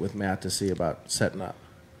negotiate with Matt to see about setting up.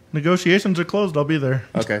 negotiations are closed. I'll be there.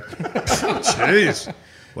 Okay. Jeez.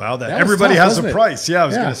 Wow, That was everybody tough, has wasn't a it? price. Yeah, I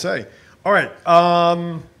was Yeah. going to say. All right.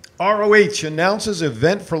 ROH announces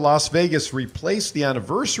event for Las Vegas replaced the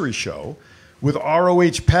anniversary show with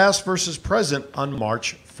ROH past versus present on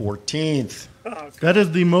March 14th. That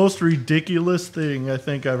is the most ridiculous thing I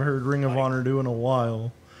think I've heard Ring of Honor do in a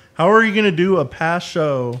while. How are you going to do a past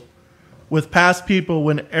show with past people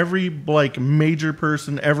when every major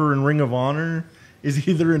person ever in Ring of Honor is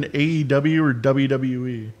either in AEW or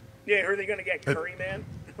WWE? Yeah, are they going to get Curry Man?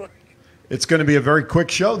 It's going to be a very quick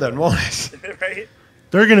show then, won't it? Right?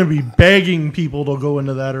 They're going to be begging people to go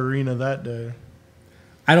into that arena that day.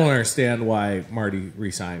 I don't understand why Marty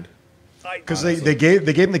resigned. Because they gave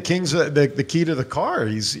him the Kings the key to the car.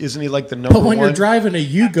 Isn't he like the number But when one? you're driving a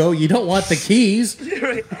Yugo, you don't want the keys.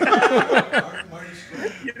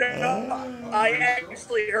 I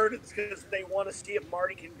actually heard it's because they want to see if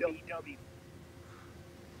Marty can do AEW.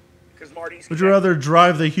 Because Marty's. Would you rather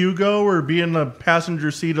drive the Hugo or be in the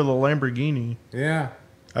passenger seat of the Lamborghini? Yeah.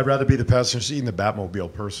 I'd rather be the passenger seat in the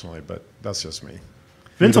Batmobile personally, but that's just me.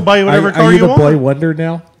 Vince will buy you whatever are car you you the boy want. wonder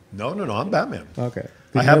now? No, I'm Batman. Okay.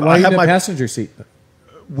 I have- Why I are you have in the my- passenger seat?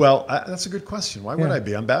 Well, that's a good question. Why would Yeah. I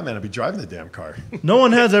be? I'm Batman. I'd be driving the damn car. No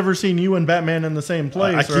one has ever seen you and Batman in the same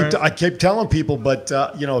place, right? I keep telling people, but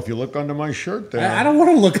if you look under my shirt, there. I don't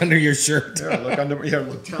want to look under your shirt. Look under. Yeah,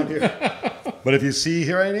 look down here. But if you see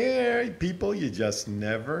here and here, people, you just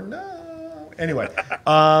never know. Anyway,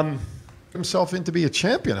 himself in to be a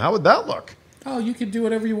champion. How would that look? Oh, you can do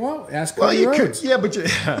whatever you want. Ask Well, Cody you Rhodes. could. Yeah,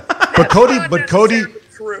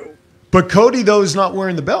 but Cody though is not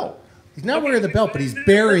wearing the belt. He's not wearing the belt, but he's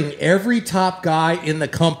burying every top guy in the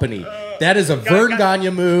company. That is a Vern Gagne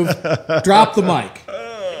move. Drop the mic.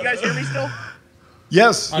 You guys hear me still?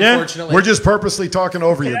 Yes. Unfortunately. We're just purposely talking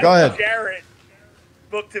over you. Go ahead. Jarrett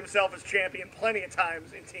booked himself as champion plenty of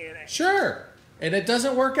times in TNA. Sure. And it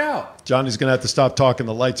doesn't work out. Johnny's going to have to stop talking.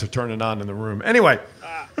 The lights are turning on in the room. Anyway.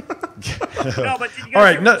 No, but did you All guys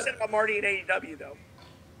right, hear no- what I said about Marty and AEW, though?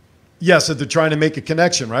 Yes, that they're trying to make a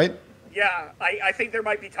connection, right? Yeah, I think there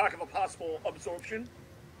might be talk of a possible absorption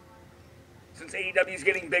since AEW is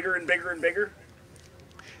getting bigger and bigger and bigger.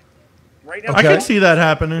 Right now, I could see that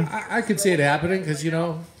happening. I could see it happening because,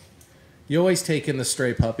 you always take in the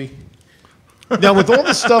stray puppy. Now, with all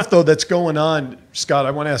the stuff, though, that's going on, Scott,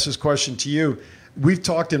 I want to ask this question to you. we've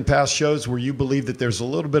talked in past shows where you believe that there's a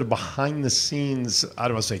little bit of behind the scenes, I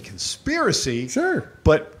don't want to say conspiracy, Sure.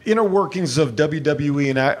 but inner workings of WWE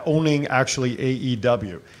and owning actually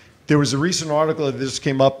AEW. There was a recent article that just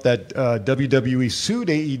came up that WWE sued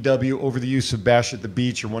AEW over the use of Bash at the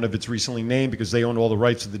Beach, or one of its recently named, because they own all the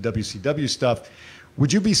rights to the WCW stuff.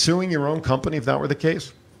 Would you be suing your own company if that were the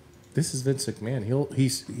case? This is Vince McMahon.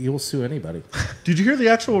 He'll sue anybody. Did you hear the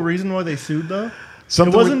actual reason why they sued, though?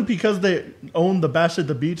 Something it wasn't because they owned the Bash at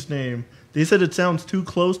the Beach name. They said it sounds too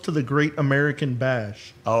close to the Great American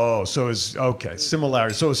Bash. Oh, so it's okay.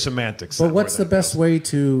 Similarity. So it's semantics. But then, what's where the that best goes. way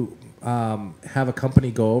to have a company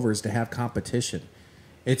go over is to have competition.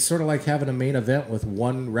 It's sort of like having a main event with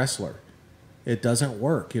one wrestler. It doesn't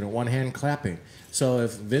work. One hand clapping. So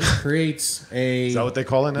if Vince creates a... Is that what they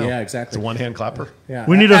call it now? Yeah, exactly. It's a one-hand clapper? Yeah.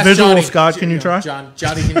 We need a Ask visual, Johnny. Scott. Can you try? Johnny,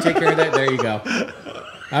 can you take care of that? There you go.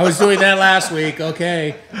 I was doing that last week.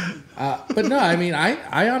 Okay. But no, I mean,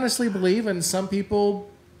 I honestly believe, and some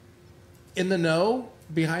people in the know,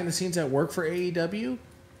 behind the scenes that work for AEW,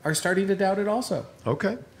 are starting to doubt it also.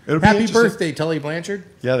 Okay. It'll be Happy interesting. birthday, Tully Blanchard.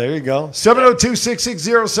 Yeah, there you go.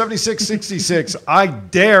 702-660-7666. I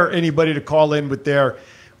dare anybody to call in with their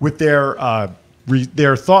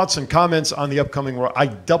thoughts and comments on the upcoming Raw. I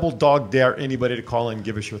double dog dare anybody to call in and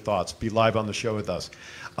give us your thoughts. Be live on the show with us.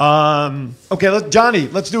 Okay, Johnny,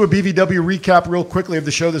 let's do a BVW recap real quickly of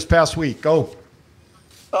the show this past week. Go.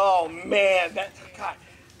 Oh man,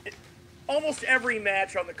 almost every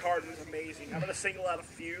match on the card was amazing. I'm going to single out a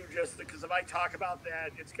few just because if I talk about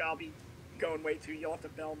that, I'll be going way too. You'll have to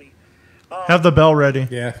bell me. Have the bell ready.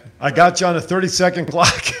 Yeah. I got you on a 30-second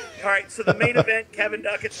clock. All right, so the main event, Kevin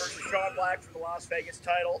Duckett versus Sean Black for the Las Vegas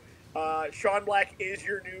title. Sean Black is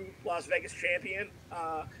your new Las Vegas champion.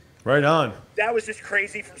 Right on. That was just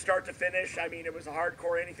crazy from start to finish. I mean, it was a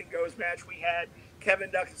hardcore anything goes match. We had Kevin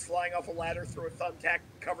Duckett flying off a ladder through a thumbtack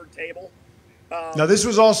covered table. Now, this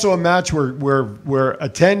was also a match where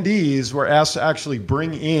attendees were asked to actually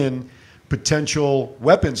bring in potential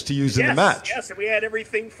weapons to use in the match. Yes, and we had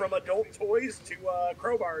everything from adult toys to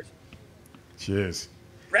crowbars. Jeez.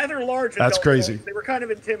 Rather large That's adult crazy. toys. They were kind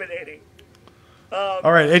of intimidating.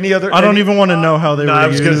 All right, any other... I don't even want to know how they I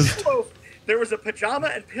were was gonna used. So, there was a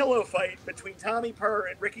pajama and pillow fight between Tommy Purr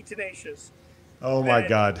and Ricky Tenacious. Oh, my And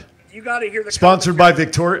God. You got to hear the Sponsored by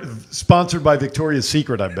Victoria's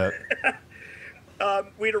Secret, I bet.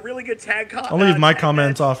 we had a really good tag. I'll leave my tag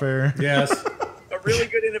comments match. off air. Yes. A really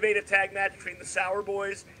good innovative tag match between the Sour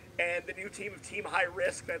Boys and the new team of Team High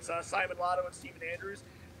Risk. That's Simon Lotto and Steven Andrews.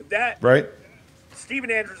 Right?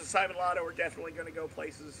 Steven Andrews and Simon Lotto are definitely going to go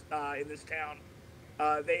places in this town.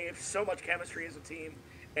 They have so much chemistry as a team,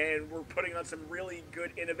 and we're putting on some really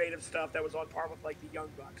good innovative stuff that was on par with like the Young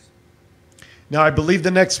Bucks. Now, I believe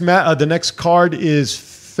the next card is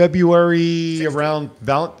February 16th. around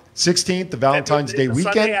 16th, the Valentine's Day The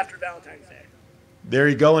weekend. Sunday after Valentine's Day. There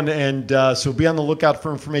you go. And so be on the lookout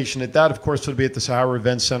for information at that. Of course, it'll be at the Sahara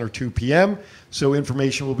Event Center, 2 p.m. So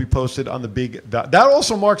information will be posted on the big... That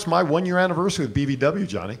also marks my 1-year anniversary with BVW,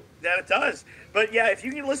 Johnny. That it does. But yeah, if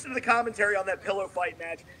you can listen to the commentary on that pillow fight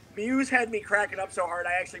match, Muse had me cracking up so hard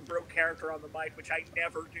I actually broke character on the mic, which I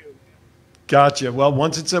never do. Gotcha. Well,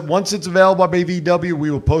 once it's available by BVW,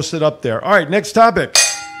 we will post it up there. All right, next topic.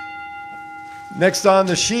 Next on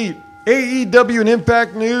the sheet, AEW and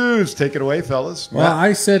Impact News. Take it away, fellas. Well, Matt?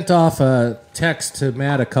 I sent off a text to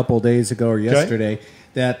Matt a couple days ago or yesterday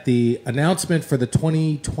that the announcement for the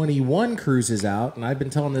 2021 cruise is out, and I've been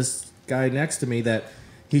telling this guy next to me that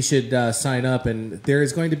he should sign up, and there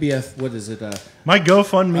is going to be My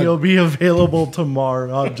GoFundMe will be available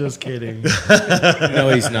tomorrow. I'm just kidding.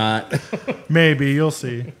 no, he's not. Maybe. You'll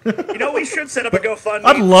see. You know, we should set up a GoFundMe.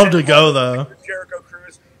 I'd love to go, though. for Jericho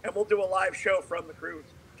Cruise, and we'll do a live show from the cruise.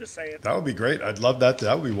 Just saying. That would be great. I'd love that.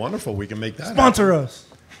 That would be wonderful. We can make that Sponsor us.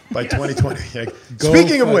 happen by 2020. Yeah. Go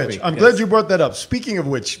Speaking of Fund which, Me. I'm Yes. glad you brought that up. Speaking of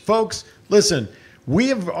which, folks, listen. We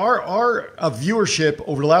have our viewership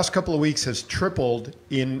over the last couple of weeks has tripled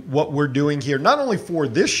in what we're doing here, not only for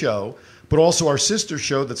this show, but also our sister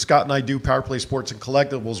show that Scott and I do, Power Play Sports and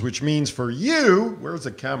Collectibles, which means for you, where's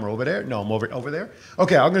the camera? Over there? No, I'm over there.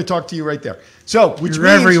 Okay, I'm going to talk to you right there. So, which You're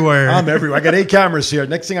means everywhere. I'm everywhere. I got 8 cameras here.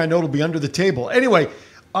 Next thing I know, it'll be under the table. Anyway,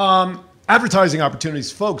 advertising opportunities,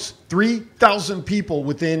 folks. 3,000 people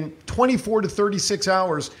within 24 to 36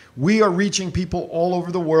 hours. We are reaching people all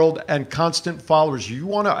over the world and constant followers. You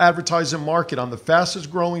want to advertise and market on the fastest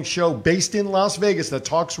growing show based in Las Vegas that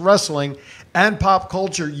talks wrestling and pop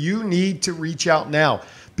culture. You need to reach out now,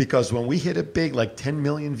 because when we hit it big, like 10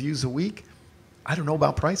 million views a week, I don't know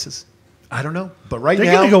about prices. I don't know. But right They're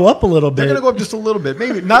now, going to go up a little bit. they're going to go up just a little bit.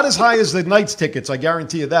 Maybe not as high as the Knights tickets. I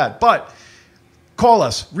guarantee you that. But call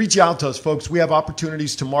us, reach out to us, folks. We have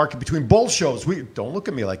opportunities to market between both shows. Don't look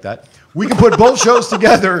at me like that. We can put both shows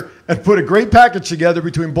together and put a great package together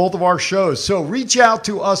between both of our shows. So reach out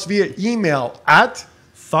to us via email at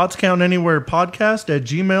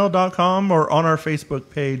thoughtscountanywherepodcast@gmail.com or on our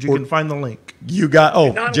Facebook page. You can find the link.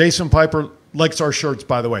 Jason Piper likes our shirts,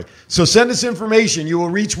 by the way. So send us information. You will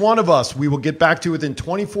reach one of us. We will get back to you within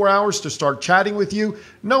 24 hours to start chatting with you.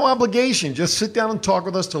 No obligation. Just sit down and talk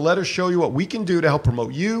with us to let us show you what we can do to help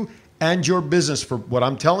promote you and your business. For what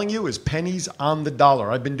I'm telling you is pennies on the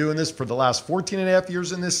dollar. I've been doing this for the last 14 and a half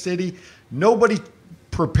years in this city. Nobody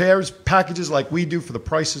prepares packages like we do for the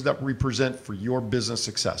prices that we present for your business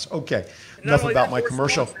success. Okay, enough about my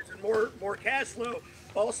commercial. And more cash flow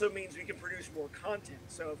also means we can produce more content.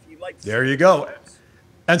 So if you like to There you go.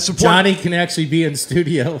 And support. Johnny can actually be in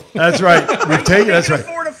studio. That's right. We've taken. That's right.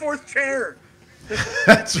 afford a fourth chair.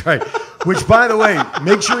 That's right. Which, by the way,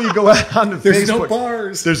 make sure you go out on the There's Facebook. no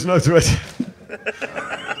bars. There's no.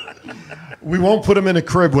 We won't put him in a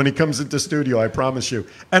crib when he comes into studio. I promise you.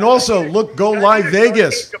 And also, look, Go Live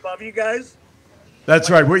Vegas. Above you guys. That's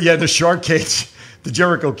right. The shark cage, the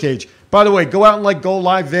Jericho cage. By the way, go out and Go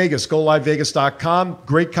Live Vegas. GoLiveVegas.com.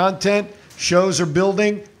 Great content. Shows are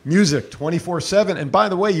building. Music 24/7. And by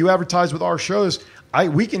the way, you advertise with our shows.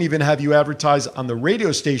 We can even have you advertise on the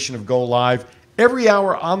radio station of Go Live every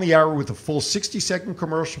hour on the hour with a full 60-second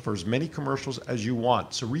commercial for as many commercials as you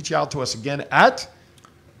want. So reach out to us again at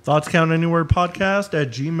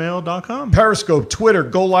thoughtscountanywherepodcast@gmail.com. Periscope, Twitter,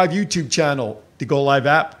 Go Live YouTube channel, the Go Live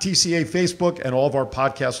app, TCA Facebook, and all of our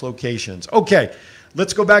podcast locations. Okay,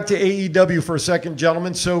 let's go back to AEW for a second,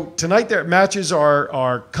 gentlemen. So tonight their matches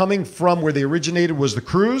are coming from where they originated was the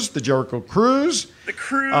Cruise, the Jericho Cruise. The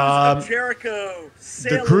Cruise of Jericho.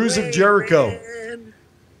 The Cruise of Jericho. Man.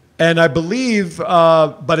 And I believe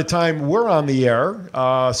by the time we're on the air,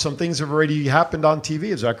 some things have already happened on TV.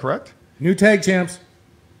 Is that correct? New tag champs.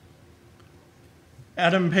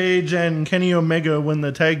 Adam Page and Kenny Omega win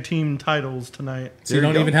the tag team titles tonight. So you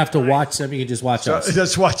don't even have to watch them. You can just watch us.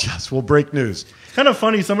 Just watch us. We'll break news. It's kind of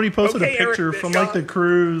funny. Somebody posted Okay, a picture Eric from Bischoff. the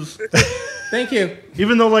Cruise. Thank you.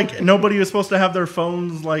 Even though nobody was supposed to have their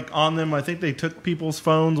phones on them, I think they took people's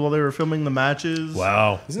phones while they were filming the matches.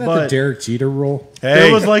 Wow. Isn't that the Derek Jeter rule?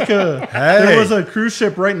 There was there was a cruise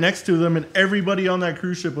ship right next to them, and everybody on that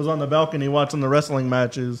cruise ship was on the balcony watching the wrestling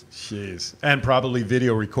matches. Jeez. And probably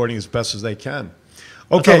video recording as best as they can.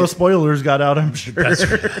 That's Okay. how the spoilers got out, I'm sure.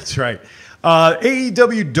 That's right.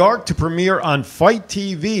 AEW Dark to premiere on Fight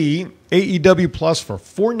TV, AEW Plus for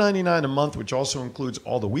 $4.99 a month, which also includes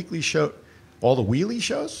all the weekly show, all the wheelie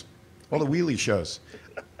shows, all the wheelie shows.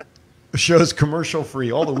 The show's commercial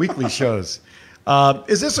free, all the weekly shows.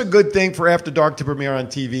 Is this a good thing for After Dark to premiere on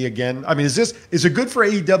TV again? I mean, is it good for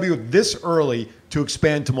AEW this early to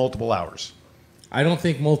expand to multiple hours? I don't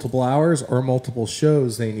think multiple hours or multiple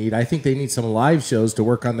shows they need. I think they need some live shows to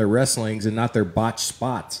work on their wrestlings and not their botched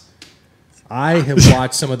spots. I have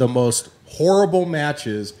watched some of the most horrible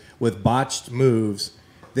matches with botched moves.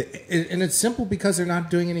 And it's simple because they're not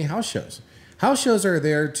doing any house shows. House shows are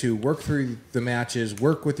there to work through the matches,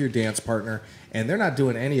 work with your dance partner, and they're not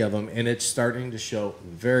doing any of them, and it's starting to show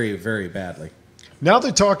very, very badly. Now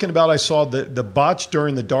they're talking about, I saw the botch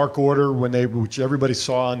during the Dark Order which everybody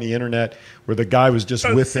saw on the internet, where the guy was just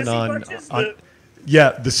whiffing on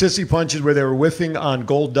the sissy punches where they were whiffing on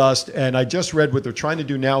Goldust. And I just read what they're trying to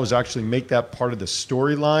do now is actually make that part of the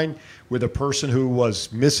storyline, where the person who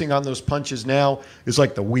was missing on those punches now is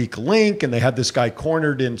like the weak link. And they had this guy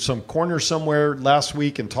cornered in some corner somewhere last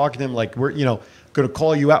week and talking to him like, we're going to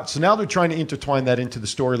call you out. So now they're trying to intertwine that into the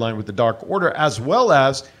storyline with the Dark Order, as well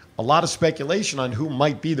as a lot of speculation on who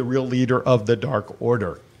might be the real leader of the Dark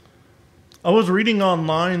Order. I was reading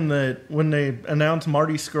online that when they announced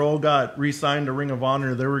Marty Scurll got re-signed to Ring of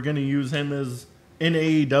Honor, they were going to use him in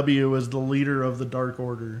AEW as the leader of the Dark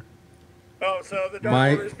Order. Oh, so the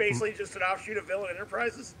Dark Order is basically just an offshoot of Villain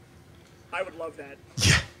Enterprises? I would love that.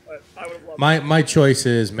 Yeah. I would have loved My choice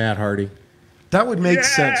is Matt Hardy. That would make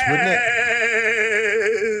sense, wouldn't it?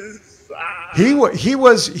 Yes! He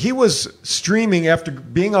was streaming after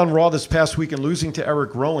being on Raw this past week and losing to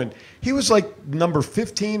Eric Rowan. He was like number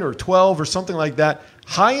 15 or 12 or something like that.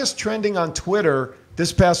 Highest trending on Twitter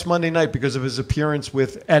this past Monday night because of his appearance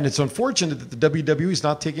with, and it's unfortunate that the WWE is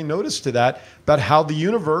not taking notice to that, about how the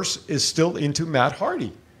universe is still into Matt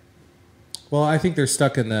Hardy. Well, I think they're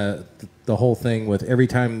stuck in the whole thing with every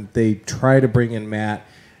time they try to bring in Matt,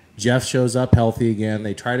 Jeff shows up healthy again.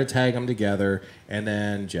 They try to tag them together, and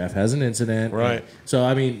then Jeff has an incident. Right. So,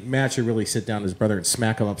 I mean, Matt should really sit down with his brother and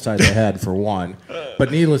smack him upside the head, for one.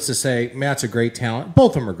 But needless to say, Matt's a great talent.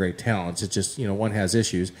 Both of them are great talents. It's just, one has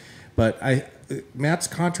issues. But Matt's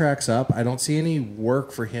contract's up. I don't see any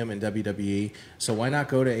work for him in WWE. So why not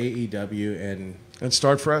go to AEW and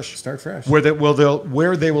start fresh? Start fresh. Where they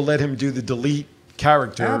will let him do the delete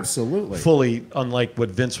character Absolutely. fully, unlike what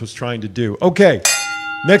Vince was trying to do. Okay.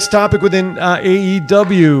 Next topic within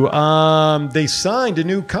AEW. They signed a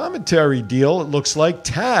new commentary deal. It looks like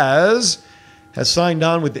Taz has signed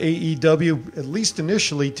on with AEW, at least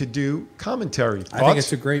initially, to do commentary. I think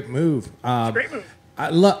it's a great move. Great move. I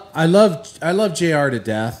love JR to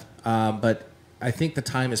death, but I think the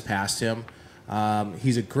time has passed him.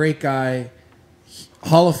 He's a great guy,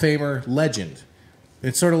 Hall of Famer, legend.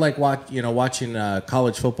 It's sort of like watching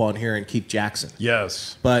college football and hearing Keith Jackson.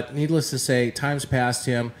 Yes. But needless to say, time's past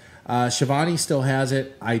him. Shivani still has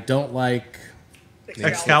it. I don't like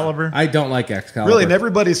Excalibur. I don't like Excalibur. Really, and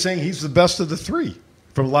everybody's saying he's the best of the three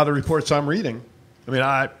from a lot of reports I'm reading. I mean,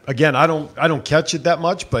 I don't catch it that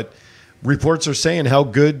much, but reports are saying how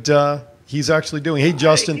good he's actually doing. Hey,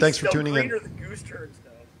 Justin, thanks for tuning in. Than Goose Turns,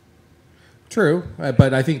 though. True,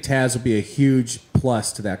 but I think Taz will be a huge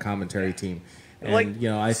plus to that commentary team. And,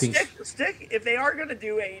 I think stick if they are going to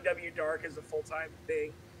do AEW Dark as a full-time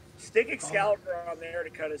thing, stick Excalibur on there to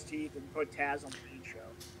cut his teeth and put Taz on the main show.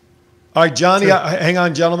 All right, Johnny, hang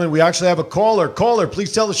on, gentlemen. We actually have a caller. Caller,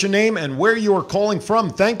 please tell us your name and where you are calling from.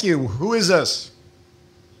 Thank you. Who is this?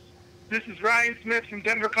 This is Ryan Smith from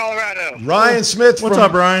Denver, Colorado. Ryan Smith What's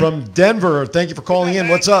up, Ryan? from Denver. Thank you for calling in.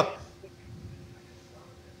 What's up?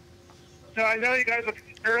 So I know you guys were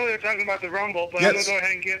earlier talking about the Rumble, but I'm going to go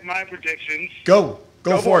ahead and give my predictions. Go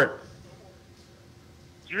for it.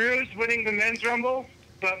 Drew's winning the men's Rumble,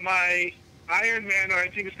 but my Iron Man, or I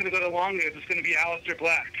think it's going to go the longest, it's going to be Aleister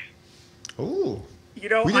Black. Ooh. You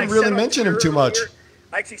know, We didn't really mention him too much.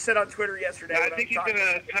 I actually said on Twitter yesterday. I think he's going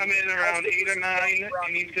to come in around 8 or 9,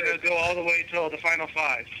 and he's going to go all the way till the final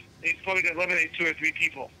 5. He's probably going to eliminate 2 or 3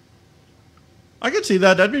 people. I could see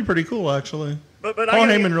that. That'd be pretty cool, actually. But Paul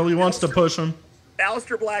Heyman really wants to push him.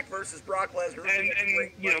 Aleister Black versus Brock Lesnar.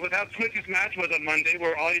 And with how quick his match was on Monday,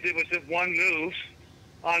 where all he did was hit one move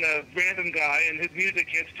on a random guy, and his music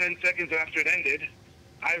hits 10 seconds after it ended,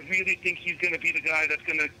 I really think he's going to be the guy that's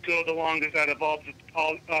going to go the longest out of all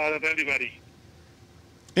of everybody.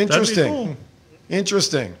 Interesting. Cool.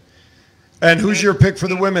 Interesting. And who's your pick for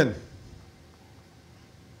the women?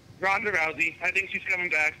 Ronda Rousey. I think she's coming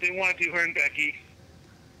back. They want to do her and Becky.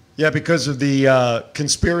 Yeah, because of the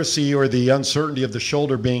conspiracy or the uncertainty of the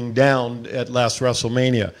shoulder being down at last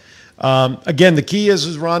WrestleMania. Again, the key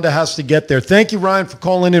is Ronda has to get there. Thank you, Ryan, for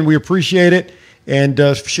calling in. We appreciate it. And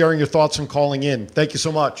sharing your thoughts and calling in. Thank you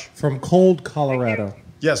so much. from cold Colorado.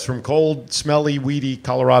 Yes, from cold, smelly, weedy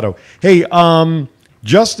Colorado. Hey,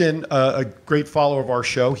 Justin, a great follower of our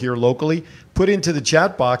show here locally, put into the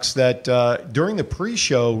chat box that during the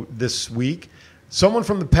pre-show this week, someone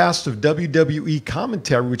from the past of WWE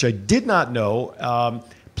commentary, which I did not know,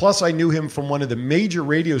 plus I knew him from one of the major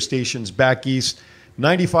radio stations back east,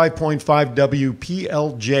 95.5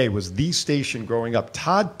 WPLJ was the station growing up.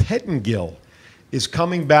 Todd Pettengill is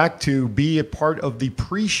coming back to be a part of the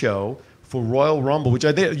pre-show for Royal Rumble, which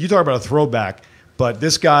I think you talk about a throwback, but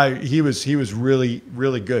this guy he was really,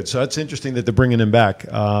 really good. So that's interesting that they're bringing him back.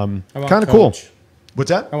 Kind of cool. What's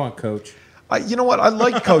that? I want Coach. You know what? I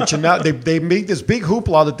like Coach, and now they made this big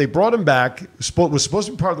hoopla that they brought him back. Was supposed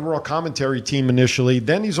to be part of the Raw commentary team initially.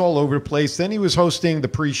 Then he's all over the place. Then he was hosting the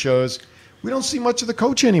pre-shows. We don't see much of the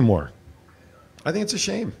Coach anymore. I think it's a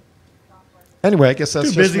shame. Anyway, I guess that's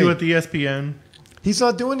Too just busy me. with ESPN. He's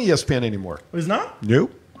not doing ESPN anymore. He's not?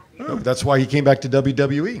 Nope. Nope. That's why he came back to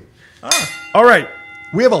WWE. All right.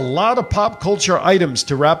 We have a lot of pop culture items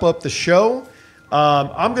to wrap up the show.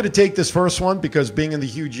 I'm going to take this first one because being the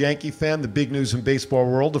huge Yankee fan, the big news in baseball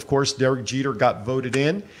world, of course, Derek Jeter got voted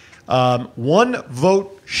in. 1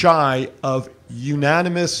 vote shy of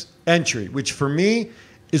unanimous entry, which for me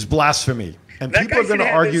is blasphemy. And That people guy are going to should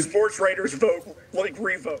have argue. his sports writers vote,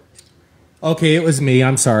 revote. Okay, it was me.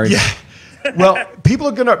 I'm sorry. Yeah. Well, people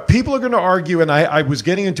are gonna argue, and I was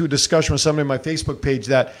getting into a discussion with somebody on my Facebook page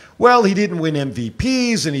that, well, he didn't win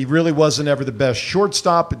MVPs, and he really wasn't ever the best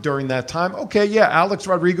shortstop during that time. Okay, yeah, Alex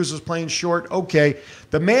Rodriguez was playing short. Okay,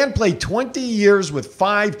 the man played 20 years with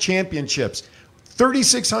 5 championships,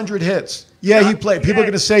 3,600 hits. Yeah, he played. People are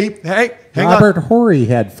going to say, hey, hang Robert on. Horry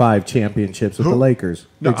had 5 championships with the Lakers.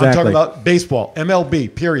 No, exactly. I'm talking about baseball,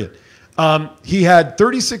 MLB, period. He had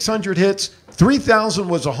 3,600 hits. 3,000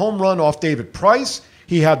 was a home run off David Price.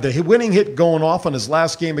 He had the winning hit going off on his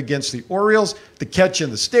last game against the Orioles, the catch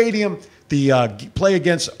in the stadium, the play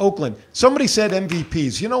against Oakland. Somebody said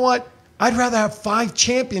MVPs. You know what? I'd rather have 5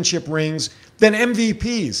 championship rings than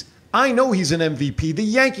MVPs. I know he's an MVP. The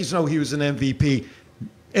Yankees know he was an MVP.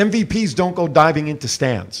 MVPs don't go diving into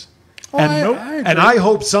stands. And I agree. and I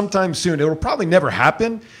hope sometime soon, it'll probably never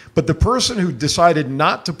happen, but the person who decided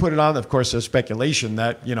not to put it on, of course, there's speculation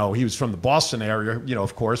that, he was from the Boston area,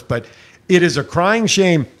 of course, but it is a crying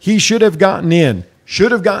shame. He should have gotten in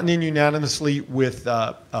unanimously with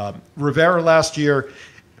Rivera last year.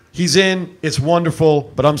 He's in. It's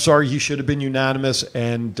wonderful, but I'm sorry, he should have been unanimous,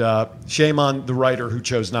 and shame on the writer who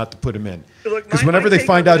chose not to put him in. Look, Because my whenever they take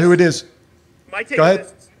find on out who this- it is, My take Go on ahead.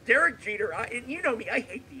 this, Derek Jeter, and you know me, I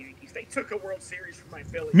hate the Yankees. They took a World Series from my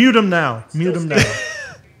Phillies. Mute him now. Mute him now.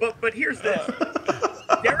 But here's this.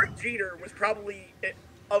 Derek Jeter was probably,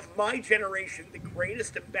 of my generation, the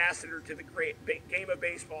greatest ambassador to the game of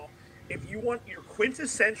baseball. If you want your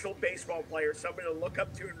quintessential baseball player, someone to look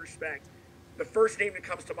up to and respect, the first name that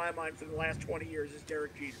comes to my mind for the last 20 years is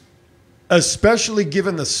Derek Jeter. especially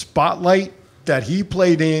given the spotlight that he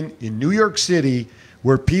played in New York City,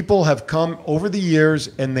 where people have come over the years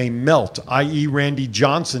and they melt, i.e. Randy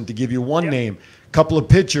Johnson, to give you one name, couple of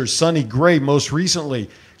pitchers, Sonny Gray most recently.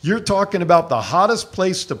 You're talking about the hottest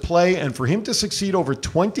place to play, and for him to succeed over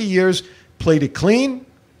 20 years, played it clean,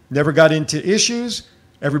 never got into issues,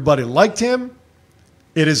 everybody liked him.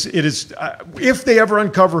 It is. If they ever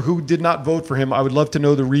uncover who did not vote for him, I would love to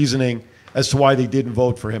know the reasoning as to why they didn't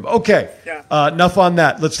vote for him. Okay, enough on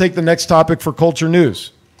that. Let's take the next topic for Culture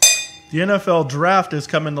News. The NFL draft is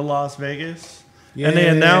coming to Las Vegas, and they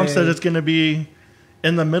announced that it's going to be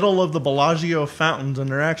in the middle of the Bellagio fountains, and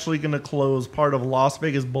they're actually going to close part of Las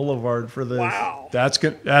Vegas Boulevard for this. Wow. That's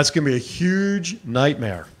gonna be a huge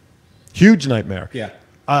nightmare. Huge nightmare. Yeah.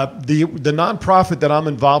 The nonprofit that I'm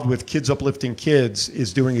involved with, Kids Uplifting Kids,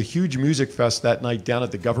 is doing a huge music fest that night down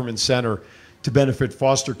at the Government Center to benefit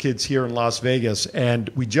foster kids here in Las Vegas. And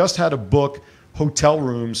we just had to book hotel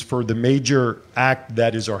rooms for the major act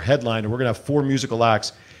that is our headline. And we're going to have 4 musical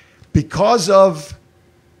acts. Because of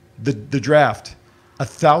the draft,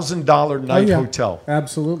 $1,000 night hotel.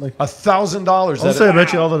 Absolutely. $1,000. I'll say I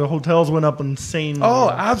bet you all the hotels went up insane.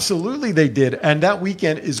 Oh, absolutely they did. And that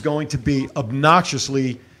weekend is going to be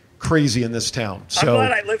obnoxiously crazy in this town. I'm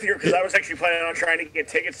glad I live here because I was actually planning on trying to get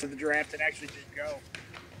tickets to the draft and actually didn't go.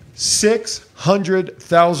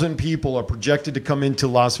 600,000 people are projected to come into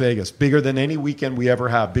Las Vegas. Bigger than any weekend we ever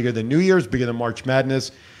have. Bigger than New Year's, bigger than March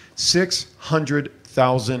Madness.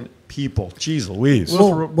 600,000 people. Jeez Louise.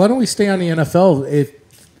 Well, why don't we stay on the NFL?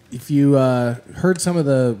 If you heard some of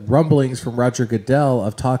the rumblings from Roger Goodell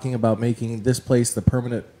of talking about making this place the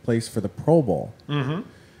permanent place for the Pro Bowl,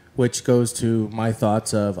 which goes to my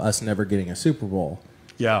thoughts of us never getting a Super Bowl.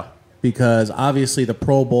 Yeah. Because obviously the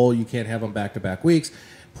Pro Bowl, you can't have them back-to-back weeks.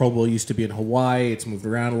 Pro Bowl used to be in Hawaii. It's moved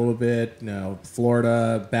around a little bit.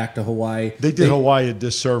 Florida, back to Hawaii. They did Hawaii a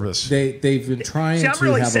disservice. They've been trying I'm to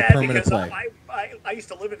really have a sad permanent because play. I used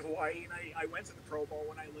to live in Hawaii, and I went to the Pro Bowl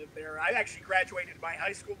when I lived there. I actually graduated my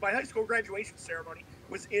high school. My high school graduation ceremony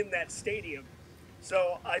was in that stadium.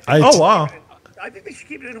 So I think I think they should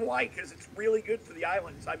keep it in Hawaii because it's really good for the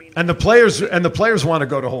islands. I mean, And the players want to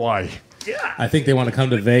go to Hawaii. yeah. I think they want to come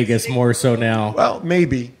to Vegas more so now. Well,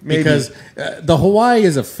 maybe. Because the Hawaii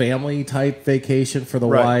is a family type vacation for the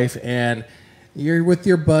Right. wife, and you're with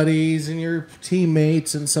your buddies and your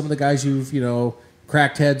teammates and some of the guys you've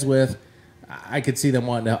cracked heads with. I could see them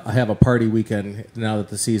wanting to have a party weekend now that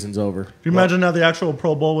the season's over. Do you imagine how the actual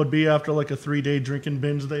Pro Bowl would be after like a 3-day drinking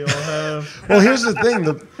binge they all have? Well, here's the thing: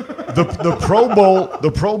 the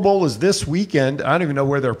Pro Bowl is this weekend. I don't even know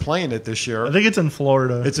where they're playing it this year. I think it's in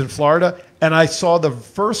Florida. It's in Florida, and I saw the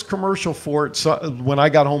first commercial for it when I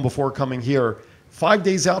got home before coming here. 5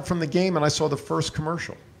 days out from the game, and I saw the first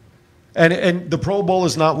commercial. And the Pro Bowl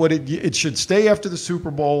is not what it should stay after the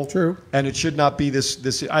Super Bowl. True. And it should not be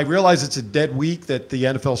this. I realize it's a dead week that the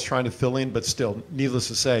NFL is trying to fill in, but still, needless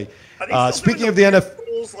to say. Are they still Speaking doing of the NFL,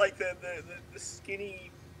 rules like the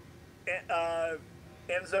skinny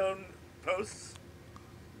end zone posts,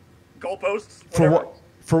 goal posts. for Whatever.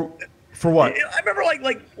 what? For what? I remember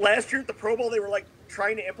like last year at the Pro Bowl, they were like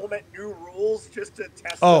trying to implement new rules just to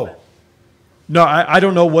test. Oh. them. No, I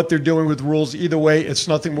don't know what they're doing with rules. Either way, it's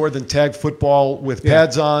nothing more than tag football with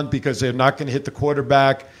pads on because they're not going to hit the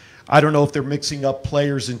quarterback. I don't know if they're mixing up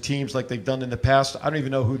players and teams like they've done in the past. I don't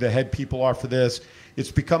even know who the head people are for this. It's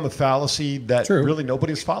become a fallacy that really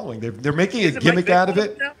nobody's following. They're making a gimmick out of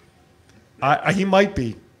it. He might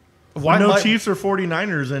be. Why no might, Chiefs or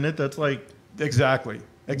 49ers in it. That's like Exactly.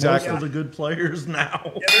 most of the good players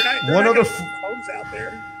now. Yeah, they're One not other phones out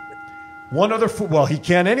there. Well, he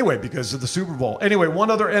can't anyway because of the Super Bowl. Anyway, one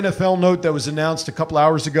other NFL note that was announced a couple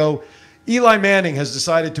hours ago. Eli Manning has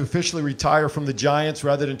decided to officially retire from the Giants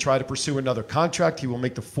rather than try to pursue another contract. He will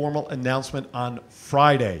make the formal announcement on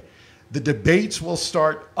Friday. The debates will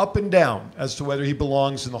start up and down as to whether he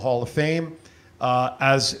belongs in the Hall of Fame.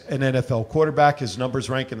 As an NFL quarterback, his numbers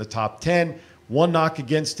rank in the top 10. One knock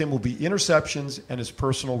against him will be interceptions, and his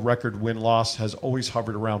personal record win-loss has always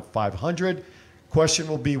hovered around 500. Question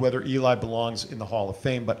will be whether Eli belongs in the Hall of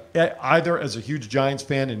Fame. But either as a huge Giants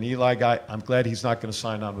fan and an Eli guy, I'm glad he's not going to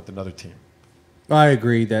sign on with another team. I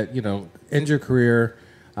agree that, end your career,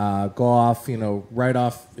 go off, right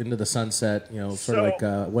off into the sunset, sort of like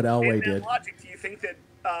what Elway in that did. logic, do you think that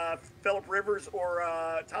Phillip Rivers or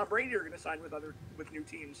Tom Brady are going to sign with new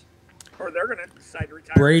teams? Or they're going to decide to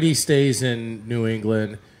retire? Brady stays in New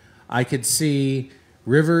England. I could see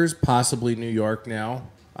Rivers possibly New York now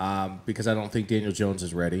because I don't think Daniel Jones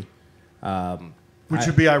is ready. Which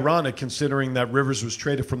would be ironic considering that Rivers was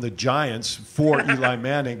traded from the Giants for Eli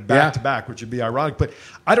Manning back to back, which would be ironic. But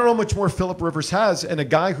I don't know how much more Phillip Rivers has. And a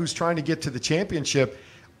guy who's trying to get to the championship,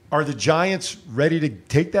 are the Giants ready to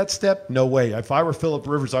take that step? No way. If I were Phillip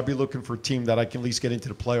Rivers, I'd be looking for a team that I can at least get into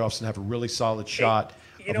the playoffs and have a really solid shot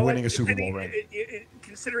of winning a Super Bowl ring.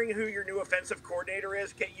 Considering who your new offensive coordinator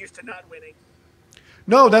is, get used to not winning.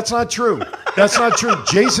 No, that's not true. That's not true.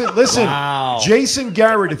 Jason, listen, Jason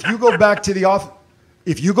Garrett, if you go back to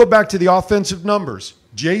the offensive numbers,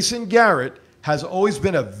 Jason Garrett has always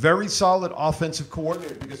been a very solid offensive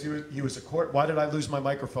coordinator because he was a why did I lose my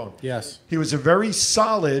microphone? Yes. He was a very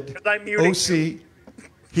solid I'm muting OC.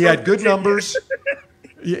 He had good numbers.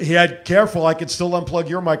 He had careful. I could still unplug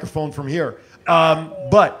your microphone from here.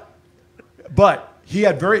 But he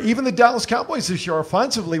had even the Dallas Cowboys this year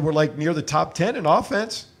offensively were like near the top 10 in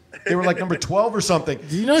offense. They were like number 12 or something.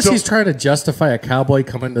 Do you notice he's trying to justify a Cowboy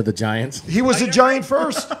coming to the Giants? He was a Giant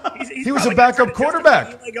first. He's He was a backup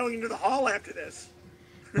quarterback. Eli going into the Hall after this.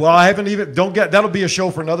 Well, I haven't even that'll be a show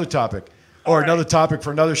for another topic. Or another topic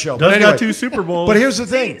for another show. Does But anyway, got 2 Super Bowls. But here's the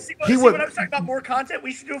thing. See what I was talking about? More content?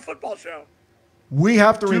 We should do a football show. We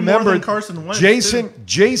have to 2 more remember than Carson Wentz,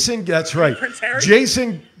 Jason, that's right. Prince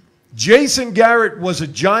Harry? Jason Garrett was a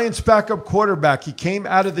Giants backup quarterback. He came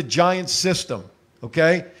out of the Giants system,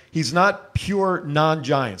 okay? He's not pure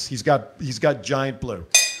non-Giants. He's got Giant blue.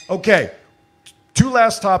 Okay. 2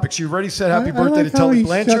 last topics. You already said happy birthday to Tully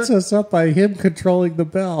Blanchard. Shuts us up by him controlling the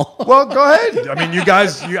bell. Well, go ahead. I mean, you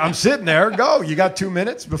guys, I'm sitting there. Go. You got 2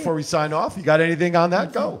 minutes before we sign off. You got anything on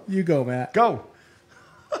that? Go. You go, Matt. Go.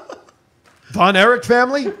 Von Erich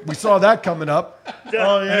family? We saw that coming up.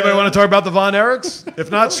 Oh, yeah. Anybody want to talk about the Von Erichs?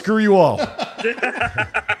 If not, screw you all.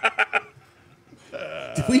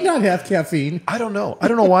 Did we not have caffeine? I don't know. I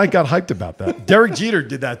don't know why I got hyped about that. Derek Jeter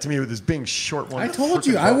did that to me with his being short one. I told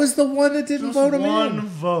you, I was the one that didn't vote him one in.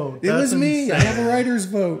 vote. It was That's me. insane. I have a writer's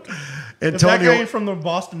vote. If that guy Antonio. ain't from the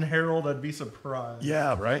Boston Herald, I'd be surprised.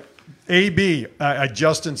 Yeah, right. AB,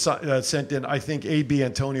 Justin sent in, I think AB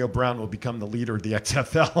Antonio Brown will become the leader of the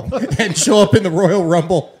XFL. And show up in the Royal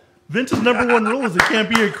Rumble. Vince's number 1 rule is he can't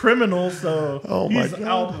be a criminal, so my he's God.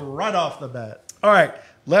 out right off the bat. All right.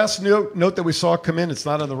 Last note that we saw come in, it's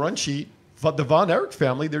not on the run sheet. The Von Erich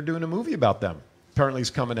family, they're doing a movie about them. Apparently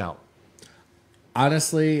it's coming out.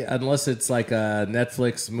 Honestly, unless it's like a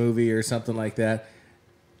Netflix movie or something like that,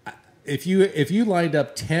 if you lined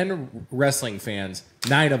up 10 wrestling fans,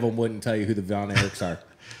 9 of them wouldn't tell you who the Von Erichs are.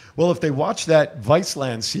 Well, if they watched that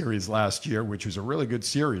Viceland series last year, which was a really good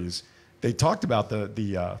series, they talked about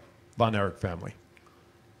the Von Erich family.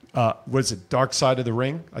 Was it Dark Side of the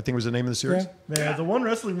Ring? I think was the name of the series. Yeah, the one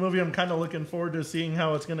wrestling movie I'm kind of looking forward to seeing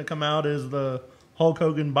how it's going to come out is the Hulk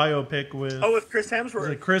Hogan biopic with Chris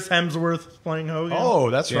Hemsworth. Chris Hemsworth playing Hogan. Oh,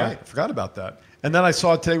 that's right. I forgot about that. And then I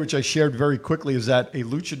saw today, which I shared very quickly, is that a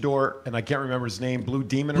luchador, and I can't remember his name, Blue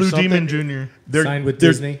Demon or Blue something. Demon Jr. Signed with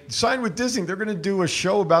Disney. Signed with Disney. They're going to do a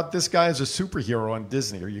show about this guy as a superhero on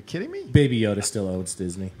Disney. Are you kidding me? Baby Yoda still owns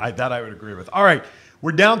Disney. That I would agree with. All right.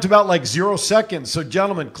 We're down to about like 0 seconds. So,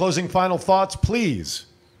 gentlemen, closing final thoughts, please.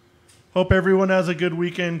 Hope everyone has a good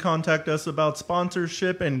weekend. Contact us about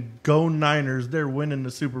sponsorship and go Niners. They're winning the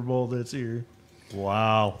Super Bowl this year.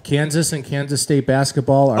 Wow. Kansas and Kansas State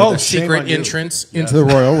basketball are the shame secret on you. entrance into the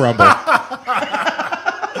Royal Rumble.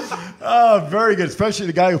 Oh, very good. Especially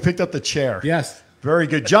the guy who picked up the chair. Yes. Very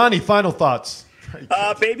good. Johnny, final thoughts.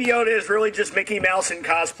 Baby Yoda is really just Mickey Mouse in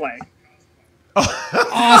cosplay.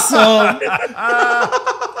 Awesome.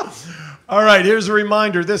 All right, here's a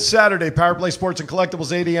reminder. This Saturday, Power Play Sports and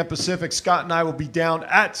Collectibles, 8 a.m. Pacific. Scott and I will be down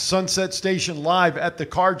at Sunset Station live at the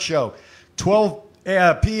Card Show. 12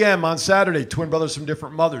 p.m. on Saturday, Twin Brothers from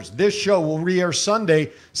Different Mothers. This show will re-air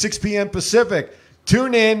Sunday, 6 p.m. Pacific.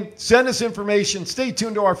 Tune in. Send us information. Stay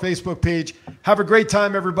tuned to our Facebook page. Have a great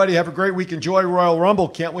time, everybody. Have a great week. Enjoy Royal Rumble.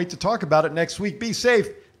 Can't wait to talk about it next week. Be safe.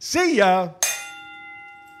 See ya.